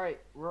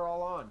 Alright, we're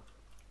all on.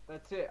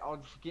 That's it. I'll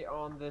just get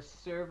on this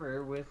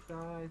server with,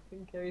 I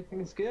think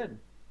everything's good.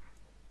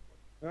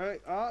 All right,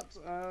 Art.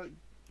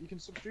 You can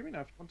stop streaming now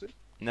if you want to.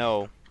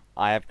 No,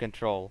 I have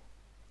control.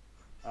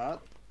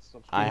 Art,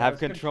 stop I streaming. have has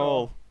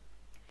control.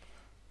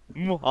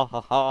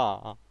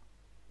 Mwahaha.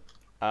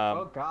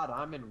 Oh god,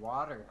 I'm in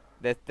water.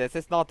 This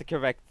is not the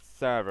correct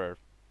server.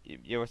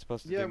 You were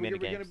supposed to Yeah, do we're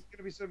minigames.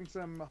 gonna be serving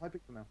some high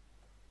pixel now.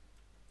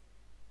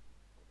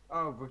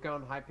 Oh, we're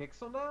going high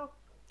pixel now?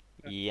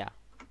 Yeah.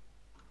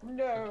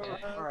 No.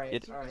 Alright,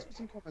 It- alright.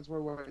 Some comments.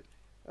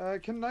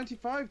 Wait. Can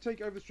 95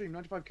 take over the stream?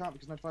 95 can't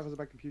because 95 has a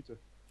bad computer.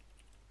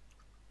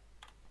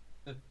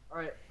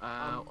 Alright,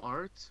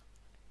 Art?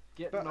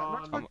 But getting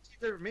on. 95 can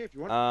take over me if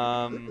you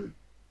want.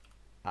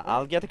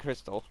 I'll get a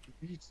crystal.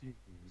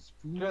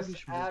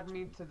 Just add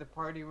me to the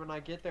party when I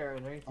get there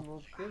and everything will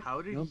be good.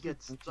 How did he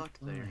get stuck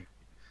there?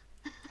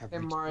 Have Hey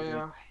we-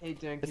 Mario, hey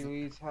Dank,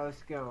 how's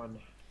it going?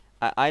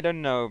 I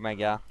don't know,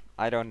 Mega.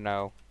 I don't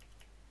know.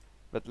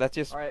 But let's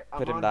just Alright, I'm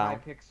put him on down.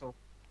 Hypixel.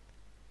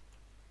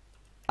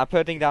 I'm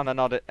putting down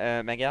another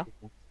Mega.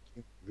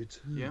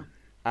 Return. Yeah.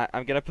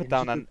 I'm gonna put Into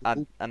down the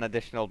vault an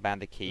additional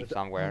bandit key that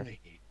somewhere. I,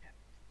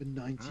 the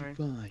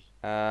 95.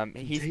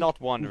 He's take not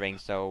over. wandering,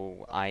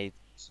 so I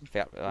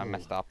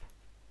messed up.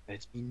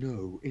 Let me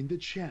know in the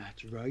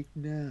chat right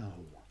now.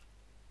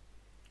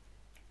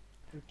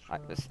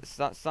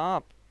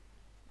 Stop.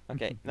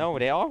 Okay, no,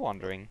 they are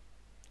wandering.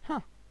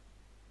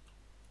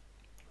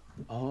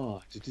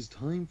 Art, it is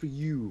time for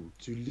you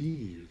to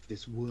leave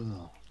this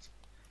world.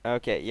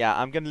 Okay, yeah,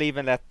 I'm gonna leave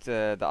and let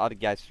the other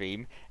guys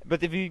stream.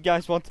 But if you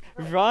guys want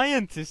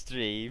Ryan to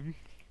stream,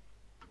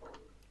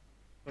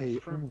 Hey,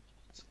 Art,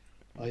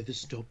 either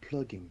stop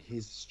plugging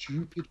his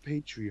stupid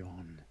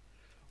Patreon,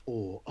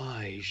 or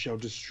I shall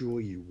destroy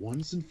you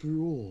once and for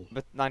all.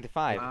 but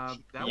 95.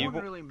 That You wouldn't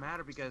wo- really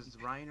matter because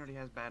Ryan already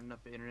has bad enough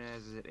internet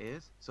as it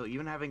is. So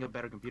even having a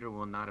better computer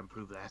will not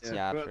improve that.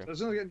 Yeah, but true. as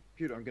soon as I get a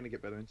computer, I'm going to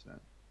get better internet.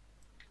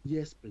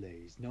 Yes,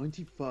 Blaze,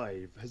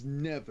 95 has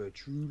never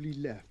truly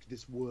left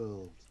this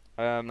world.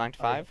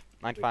 95?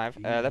 95.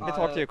 Let me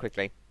talk to you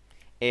quickly.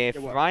 If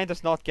Yeah, what? Ryan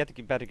does not get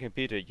a better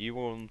computer, you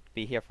won't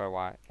be here for a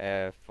while.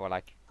 For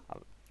like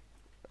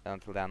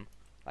until then,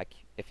 like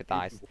if it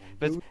dies.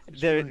 But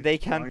they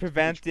can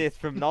prevent it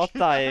from not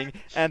dying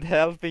and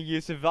helping you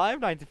survive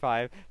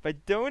 95 by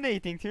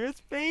donating to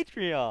his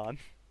Patreon.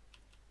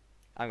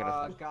 I'm gonna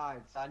stop.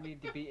 Guys, I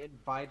need to be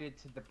invited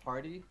to the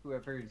party,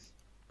 whoever's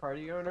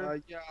party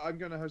owner. Yeah, I'm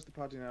going to host the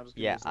party now. Just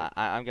give me Yeah, a sec.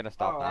 I'm gonna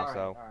stop now. alright,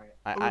 So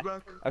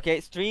alright. okay,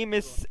 stream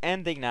is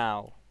ending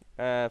now.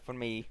 For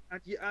me.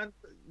 And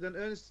then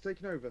Ernest is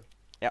taking over.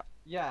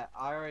 Yeah,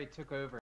 I already took over.